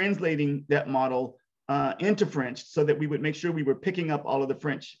translating that model into French so that we would make sure we were picking up all of the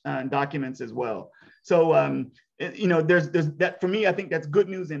French documents as well. So, there's that, for me, I think that's good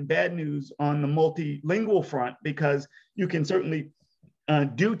news and bad news on the multilingual front, because you can certainly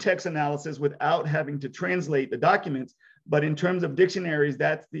do text analysis without having to translate the documents. But in terms of dictionaries,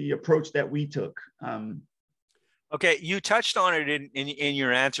 that's the approach that we took. Okay, you touched on it in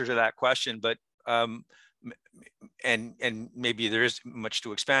your answer to that question, but and maybe there is much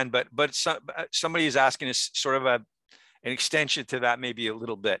to expand, but somebody is asking us sort of an extension to that, maybe a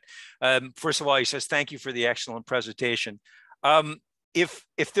little bit. First of all, he says, thank you for the excellent presentation.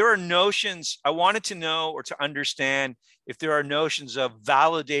 If there are notions, I wanted to know or to understand if there are notions of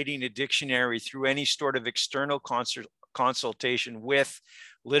validating a dictionary through any sort of external consultation with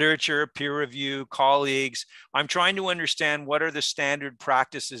literature, peer review, colleagues. I'm trying to understand what are the standard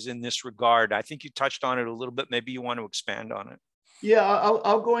practices in this regard. I think you touched on it a little bit. Maybe you want to expand on it. Yeah,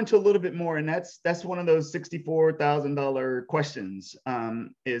 I'll go into a little bit more, and that's one of those $64,000 questions.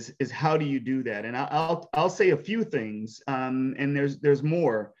 Is how do you do that? And I'll say a few things, and there's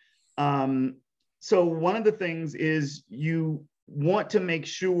more. So one of the things is you want to make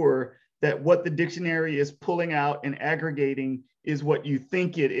sure that what the dictionary is pulling out and aggregating is what you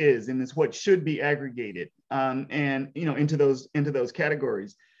think it is, and it's what should be aggregated, and into those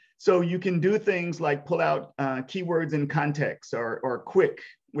categories. So you can do things like pull out keywords in context or quick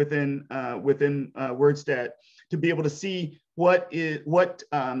within WordStat to be able to see what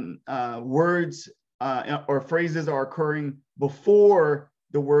words or phrases are occurring before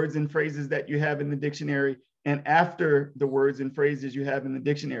the words and phrases that you have in the dictionary and after the words and phrases you have in the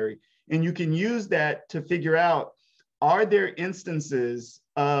dictionary. And you can use that to figure out, are there instances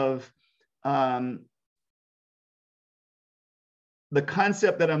of the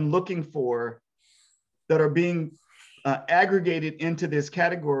concept that I'm looking for that are being aggregated into this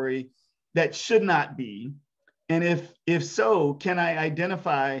category that should not be? And if so, can I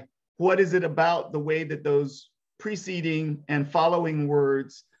identify what is it about the way that those preceding and following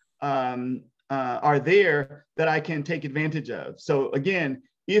words are there that I can take advantage of? So again,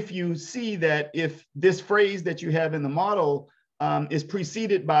 if you see that if this phrase that you have in the model is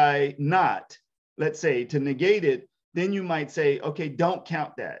preceded by not, let's say, to negate it, then you might say, okay, don't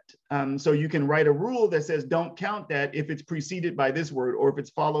count that. So you can write a rule that says don't count that if it's preceded by this word or if it's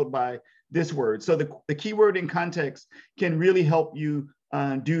followed by this word. So the keyword in context can really help you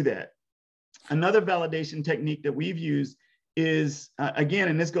do that. Another validation technique that we've used is, again,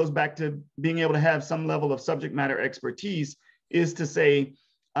 and this goes back to being able to have some level of subject matter expertise, is to say,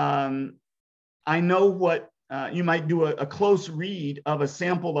 I know what, you might do a close read of a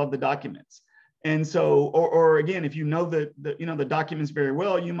sample of the documents. And so, or again, if you know the documents very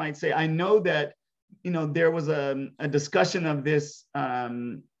well, you might say, I know that, there was a discussion of this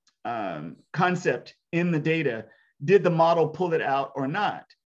concept in the data. Did the model pull it out or not?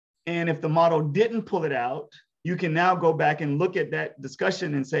 And if the model didn't pull it out, you can now go back and look at that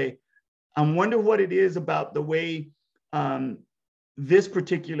discussion and say, I wonder what it is about the way this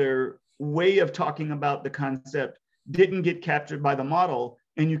particular way of talking about the concept didn't get captured by the model.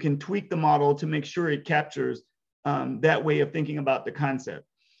 And you can tweak the model to make sure it captures that way of thinking about the concept.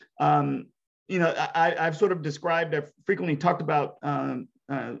 I've sort of described, I've frequently talked about a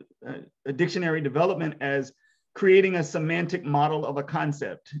dictionary development as creating a semantic model of a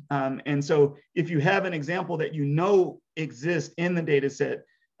concept. And so if you have an example that exists in the data set,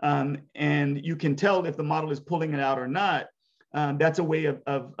 and you can tell if the model is pulling it out or not, that's a way of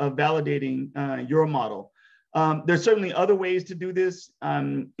validating your model. There's certainly other ways to do this.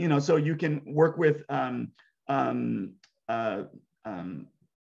 So you can work with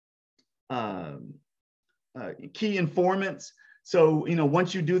key informants. So,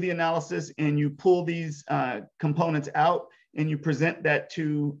 once you do the analysis and you pull these components out and you present that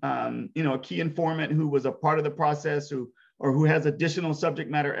to, a key informant who was a part of the process or who has additional subject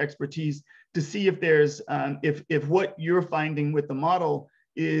matter expertise to see if there's, if what you're finding with the model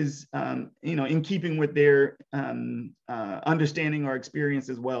is, in keeping with their understanding or experience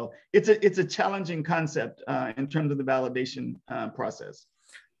as well. It's a challenging concept in terms of the validation process.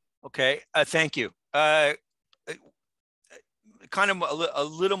 Okay, thank you. Kind of a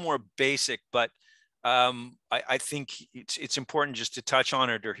little more basic, but I think it's important just to touch on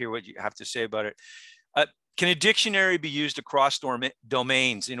it or hear what you have to say about it. Can a dictionary be used across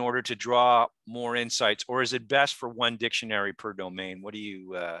domains in order to draw more insights, or is it best for one dictionary per domain? What do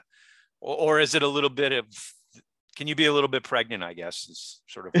you, or is it a little bit of, can you be a little bit pregnant, I guess, is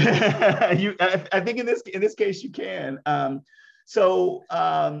sort of. I think in this case you can. And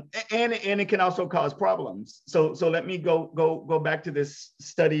it can also cause problems. So let me go back to this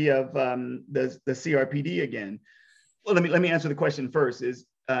study of the CRPD again. Well, let me answer the question first.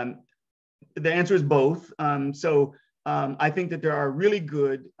 The answer is both. I think that there are really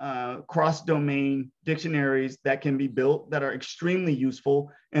good cross-domain dictionaries that can be built that are extremely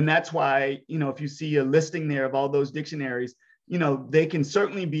useful. And that's why, if you see a listing there of all those dictionaries, they can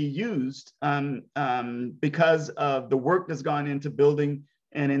certainly be used because of the work that's gone into building,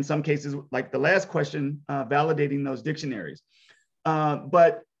 and in some cases, like the last question, validating those dictionaries.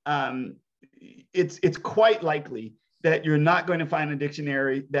 But it's quite likely that you're not going to find a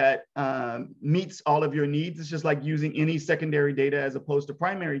dictionary that meets all of your needs. It's just like using any secondary data as opposed to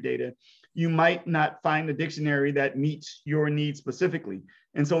primary data. You might not find a dictionary that meets your needs specifically.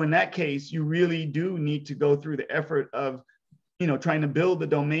 And so in that case, you really do need to go through the effort of trying to build the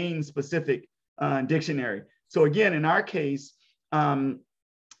domain specific dictionary. So again, in our case, the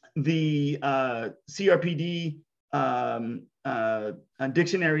CRPD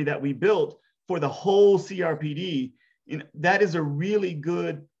dictionary that we built for the whole CRPD, that is a really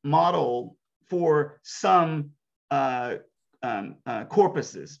good model for some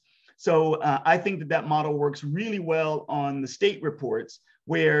corpuses. So I think that model works really well on the state reports,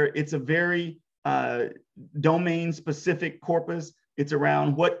 where it's a very domain-specific corpus. It's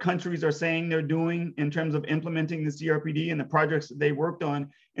around what countries are saying they're doing in terms of implementing the CRPD and the projects that they worked on.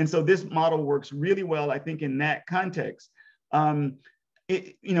 And so this model works really well, I think, in that context. What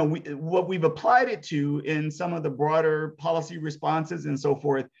we've applied it to in some of the broader policy responses and so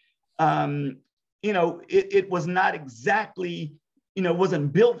forth, it was not exactly, it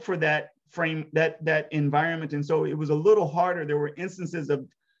wasn't built for that frame, that environment. And so it was a little harder. There were instances of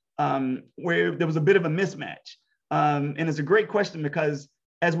where there was a bit of a mismatch. And it's a great question, because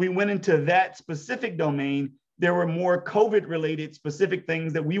as we went into that specific domain, there were more COVID-related specific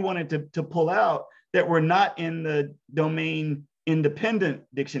things that we wanted to pull out that were not in the domain independent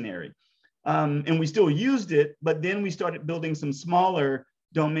dictionary. And we still used it, but then we started building some smaller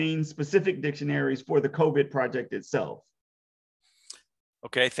domain-specific dictionaries for the COVID project itself.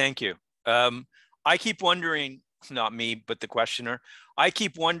 Okay, thank you. I keep wondering, not me, but the questioner, I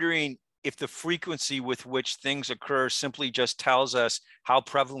keep wondering if the frequency with which things occur simply just tells us how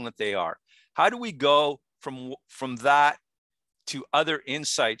prevalent they are. How do we go from that to other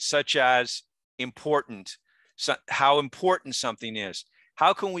insights, such as how important something is?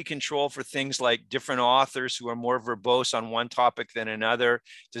 How can we control for things like different authors who are more verbose on one topic than another?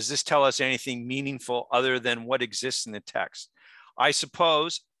 Does this tell us anything meaningful other than what exists in the text? I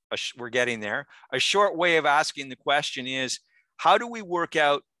suppose, we're getting there, a short way of asking the question is, how do we work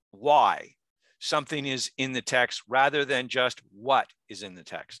out why something is in the text rather than just what is in the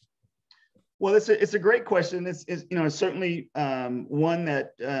text? Well, it's a great question. It's certainly one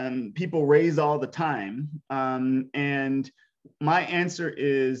that people raise all the time. And my answer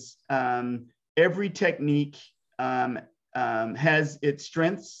is every technique has its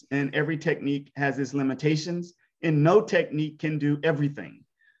strengths and every technique has its limitations, and no technique can do everything.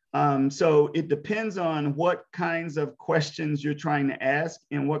 So it depends on what kinds of questions you're trying to ask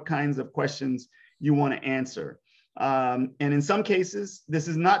and what kinds of questions you want to answer. And in some cases, this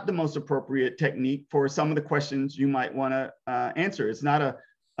is not the most appropriate technique for some of the questions you might want to answer. It's not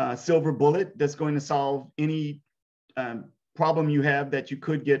a silver bullet that's going to solve any problem you have that you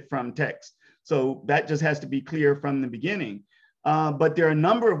could get from text. So that just has to be clear from the beginning. But there are a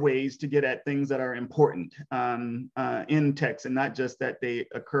number of ways to get at things that are important in text, and not just that they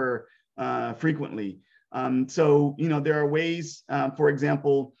occur frequently. So, there are ways, for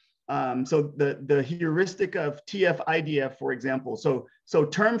example, so the heuristic of TF-IDF, for example, so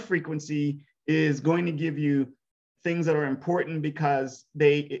term frequency is going to give you things that are important because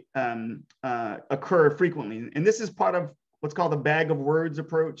they occur frequently. And this is part of what's called the bag of words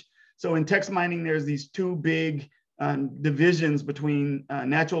approach. So in text mining, there's these two big divisions between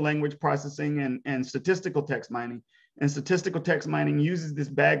natural language processing and statistical text mining. And statistical text mining uses this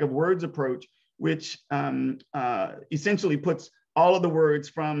bag of words approach, which essentially puts all of the words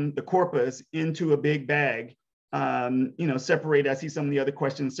from the corpus into a big bag, separated. I see some of the other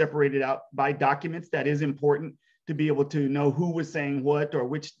questions separated out by documents. That is important to be able to know who was saying what, or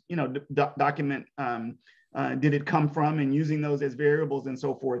which document did it come from, and using those as variables and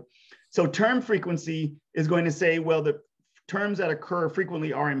so forth. So term frequency is going to say, well, the terms that occur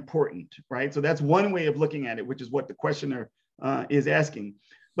frequently are important, right? So that's one way of looking at it, which is what the questioner is asking.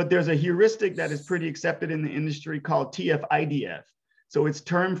 But there's a heuristic that is pretty accepted in the industry called TF-IDF. So it's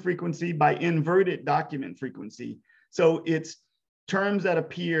term frequency by inverted document frequency. So it's terms that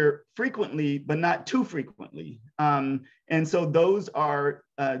appear frequently, but not too frequently. And so those are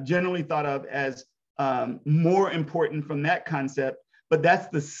generally thought of as more important from that concept, but that's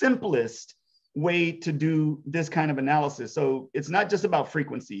the simplest way to do this kind of analysis. So it's not just about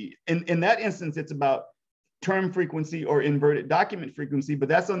frequency. In that instance, it's about term frequency or inverted document frequency, but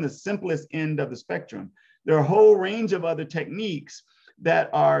that's on the simplest end of the spectrum. There are a whole range of other techniques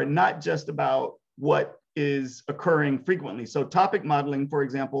that are not just about what is occurring frequently. So topic modeling, for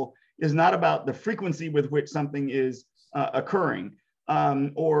example, is not about the frequency with which something is occurring,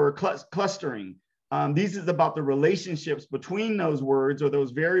 or clustering. These is about the relationships between those words or those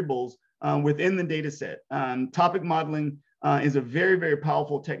variables within the data set. Topic modeling is a very, very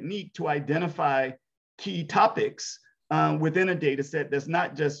powerful technique to identify key topics within a data set that's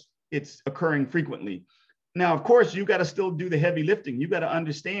not just it's occurring frequently. Now, of course, you've got to still do the heavy lifting. You've got to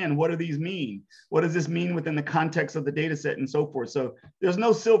understand, what do these mean? What does this mean within the context of the data set and so forth? So there's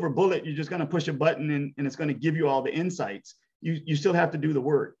no silver bullet. You're just going to push a button and it's going to give you all the insights. You still have to do the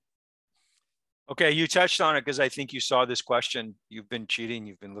work. Okay, you touched on it because I think you saw this question. You've been cheating.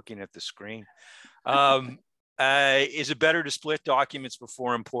 You've been looking at the screen. Is it better to split documents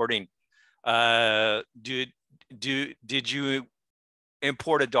before importing? Did you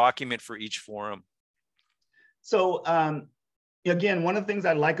import a document for each forum? So again, one of the things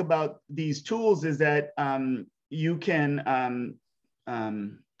I like about these tools is that you can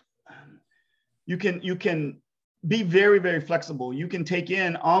be very, very flexible. You can take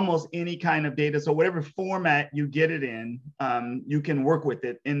in almost any kind of data. So whatever format you get it in, you can work with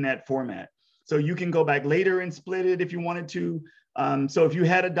it in that format. So you can go back later and split it if you wanted to. So if you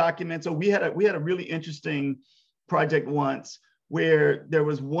had a document, so we had a really interesting project once where there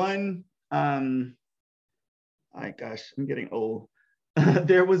was one, gosh, I'm getting old.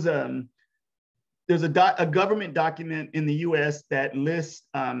 There's a government document in the US that lists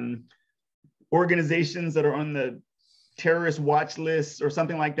organizations that are on the terrorist watch list or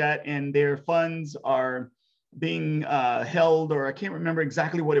something like that, and their funds are being held, or I can't remember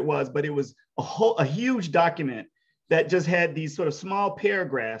exactly what it was, but it was a huge document that just had these sort of small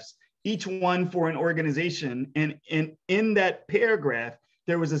paragraphs, each one for an organization. And in that paragraph,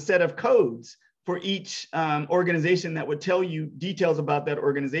 there was a set of codes for each organization that would tell you details about that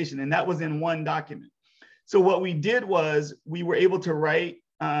organization. And that was in one document. So what we did was we were able to write,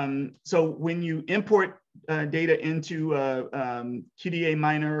 so when you import data into QDA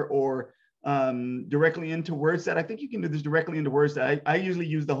Miner or directly into WordStat, I think you can do this directly into WordStat. I usually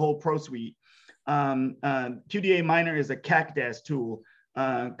use the whole ProSuite. QDA Miner is a CACDAS tool,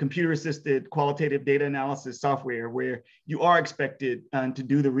 computer-assisted qualitative data analysis software, where you are expected to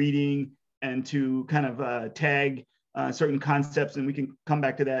do the reading and to kind of tag certain concepts, and we can come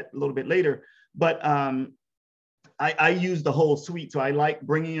back to that a little bit later. But I use the whole suite, so I like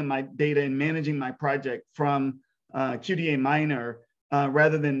bringing in my data and managing my project from QDA Miner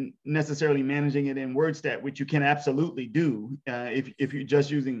rather than necessarily managing it in WordStat, which you can absolutely do if you're just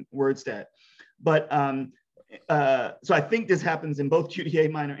using WordStat. But so I think this happens in both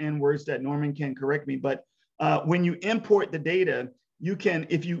QDA Miner and WordStat. Norman can correct me, but when you import the data, you can,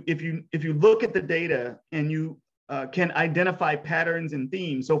 if you look at the data and you can identify patterns and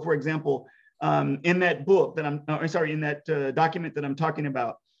themes. So for example, in that book that in that document that I'm talking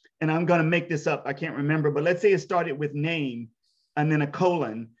about, and I'm gonna make this up, I can't remember, but let's say it started with name and then a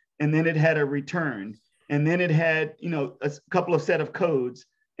colon, and then it had a return, and then it had, a couple of set of codes,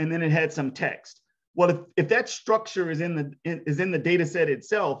 and then it had some text. Well, if that structure is in the data set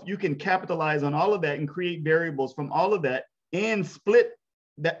itself, you can capitalize on all of that and create variables from all of that and split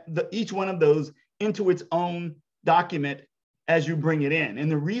each one of those into its own document as you bring it in.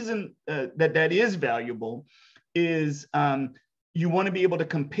 And the reason that is valuable is you want to be able to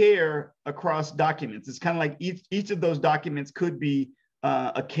compare across documents. It's kind of like each of those documents could be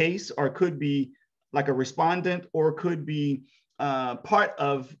a case, or could be like a respondent, or could be part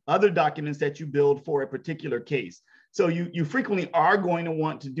of other documents that you build for a particular case. So you frequently are going to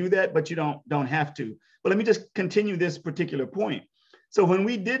want to do that, but you don't have to. But let me just continue this particular point. So when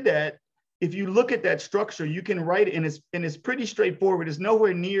we did that, if you look at that structure, you can write it, and it's pretty straightforward. It's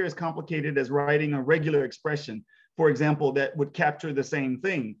nowhere near as complicated as writing a regular expression, for example, that would capture the same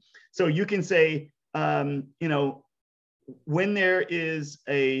thing. So you can say, you know, when there is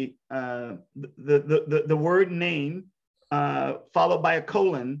the word name followed by a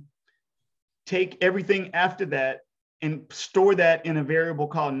colon, take everything after that and store that in a variable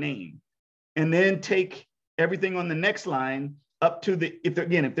called name, and then take everything on the next line up to the, if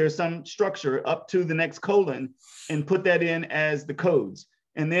there's some structure, up to the next colon, and put that in as the codes,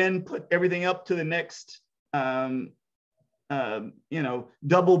 and then put everything up to the next you know,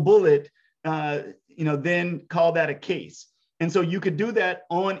 double bullet, you know, then call that a case. And so you could do that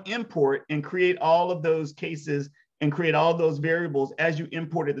on import and create all of those cases and create all those variables as you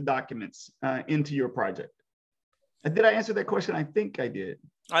imported the documents into your project. Did I answer that question? I think I did.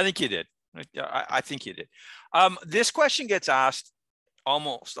 I think you did. I think you did. This question gets asked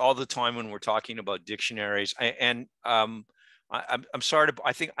almost all the time when we're talking about dictionaries. And I'm sorry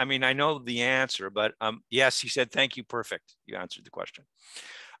to, I mean, I know the answer, but yes, he said, thank you. Perfect. You answered the question.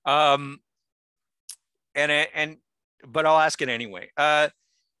 But I'll ask it anyway.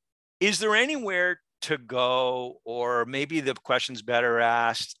 Is there anywhere to go, or maybe the question's better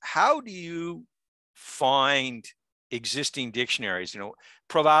asked, how do you find existing dictionaries? You know,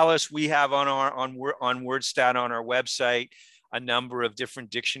 Provalis, we have on WordStat on our website a number of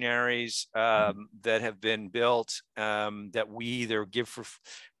different dictionaries that have been built that we either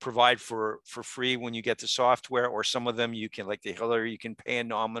provide for free when you get the software, or some of them you can, like the Hiller, you can pay a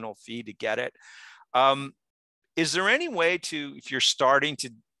nominal fee to get it. Is there any way to, if you're starting to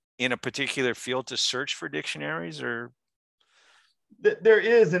in a particular field, to search for dictionaries? Or there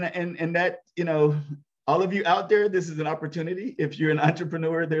is, and that, you know, all of you out there, this is an opportunity. If you're an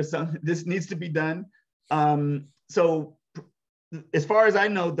entrepreneur, this needs to be done. So as far as I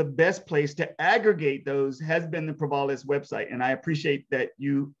know, the best place to aggregate those has been the Provalis website, and I appreciate that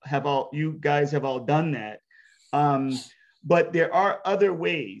you guys have all done that. But there are other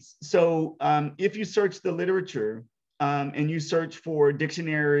ways. So if you search the literature and you search for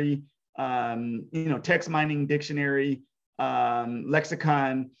dictionary, you know, text mining dictionary,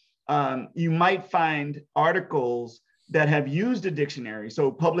 lexicon, you might find articles that have used a dictionary.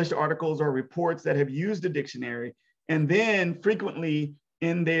 So published articles or reports that have used a dictionary. And then frequently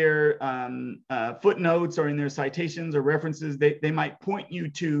in their footnotes or in their citations or references, they might point you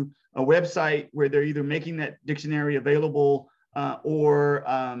to a website where they're either making that dictionary available or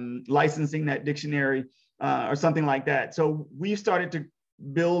licensing that dictionary or something like that. So we started to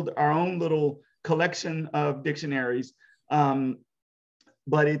build our own little collection of dictionaries,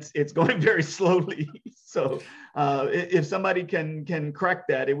 but it's going very slowly. So if somebody can crack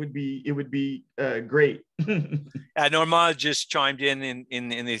that, it would be great. Norma just chimed in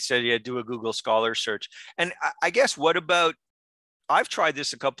and they said, yeah, do a Google Scholar search. And I guess, what about, I've tried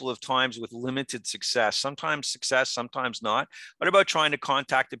this a couple of times with limited success, sometimes sometimes not. What about trying to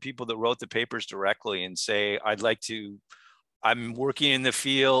contact the people that wrote the papers directly and say, I'm working in the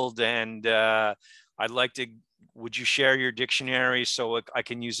field and I'd like to, would you share your dictionary so I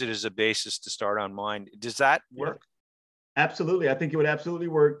can use it as a basis to start on mine? Does that work? Yeah, absolutely. I think it would absolutely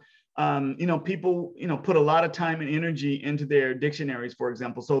work. You know, people, you know, put a lot of time and energy into their dictionaries, for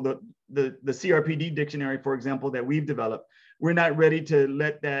example. So the CRPD dictionary, for example, that we've developed, we're not ready to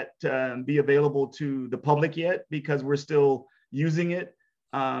let that be available to the public yet because we're still using it.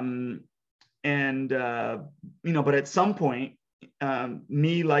 You know, but at some point,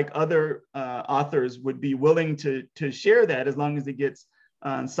 me, like other authors, would be willing to share that as long as it gets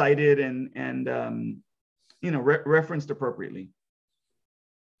cited and you know, referenced appropriately.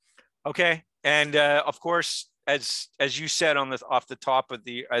 Okay, and of course, as you said off the top of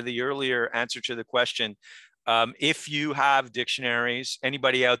the earlier answer to the question, if you have dictionaries,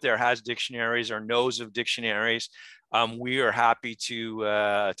 anybody out there has dictionaries or knows of dictionaries, we are happy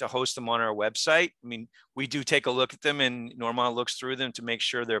to host them on our website. I mean, we do take a look at them, and Norma looks through them to make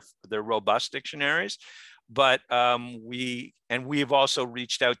sure they're robust dictionaries. But we've also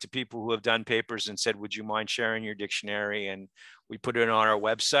reached out to people who have done papers and said, would you mind sharing your dictionary? And we put it on our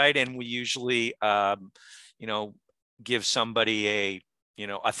website, and we usually, you know, give somebody a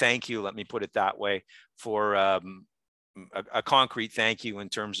a thank you, let me put it that way, for a concrete thank you in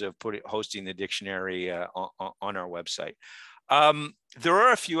terms of hosting the dictionary on our website. There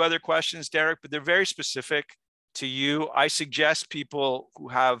are a few other questions, Derrick, but they're very specific to you. I suggest people who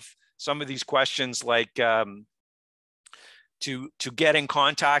have some of these questions, like to get in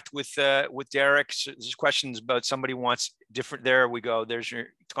contact with Derrick. So there's questions about somebody wants different. There we go. There's your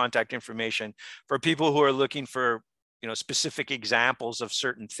contact information for people who are looking for specific examples of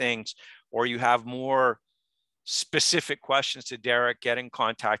certain things, or you have more specific questions to Derrick. Get in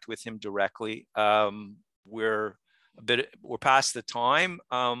contact with him directly. We're past the time,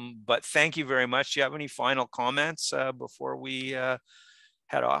 but thank you very much. Do you have any final comments before we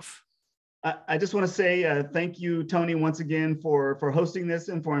head off? I just want to say thank you, Tony, once again for hosting this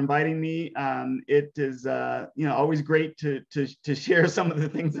and for inviting me. It is always great to share some of the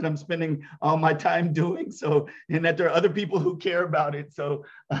things that I'm spending all my time doing. So, and that there are other people who care about it. So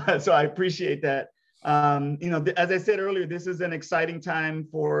I appreciate that. As I said earlier, this is an exciting time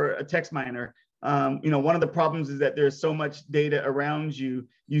for a text miner. One of the problems is that there's so much data around you.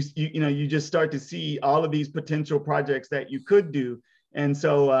 You just start to see all of these potential projects that you could do. And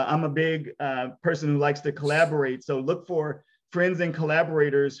so I'm a big person who likes to collaborate. So look for friends and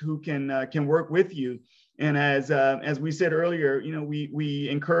collaborators who can work with you. And as we said earlier, we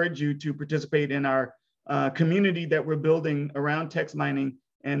encourage you to participate in our community that we're building around text mining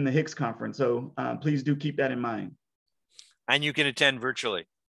and the Higgs conference. So please do keep that in mind. And you can attend virtually.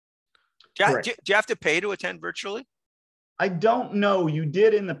 Do you have to pay to attend virtually? I don't know. You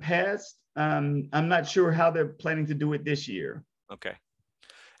did in the past. I'm not sure how they're planning to do it this year. Okay.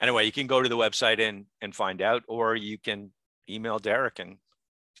 Anyway, you can go to the website and find out, or you can email Derrick and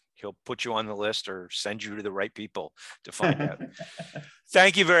he'll put you on the list or send you to the right people to find out.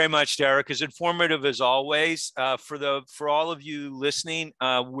 Thank you very much, Derrick. It's informative as always. For all of you listening,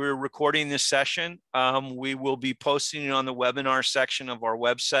 we're recording this session. We will be posting it on the webinar section of our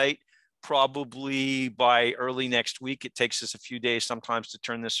website, probably by early next week. It takes us a few days sometimes to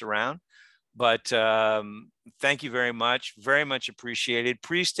turn this around. But thank you very much appreciated.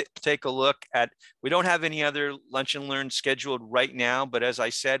 Please take a look at, we don't have any other Lunch and Learn scheduled right now, but as I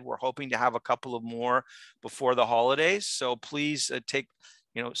said, we're hoping to have a couple of more before the holidays. So please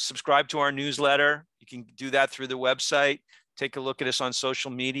subscribe to our newsletter. You can do that through the website. Take a look at us on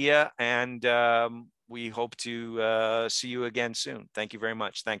social media, and we hope to see you again soon. Thank you very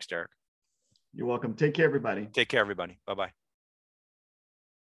much. Thanks, Derrick. You're welcome. Take care, everybody. Take care, everybody. Bye-bye.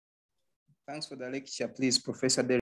 Thanks for the lecture, please, Professor Derrick.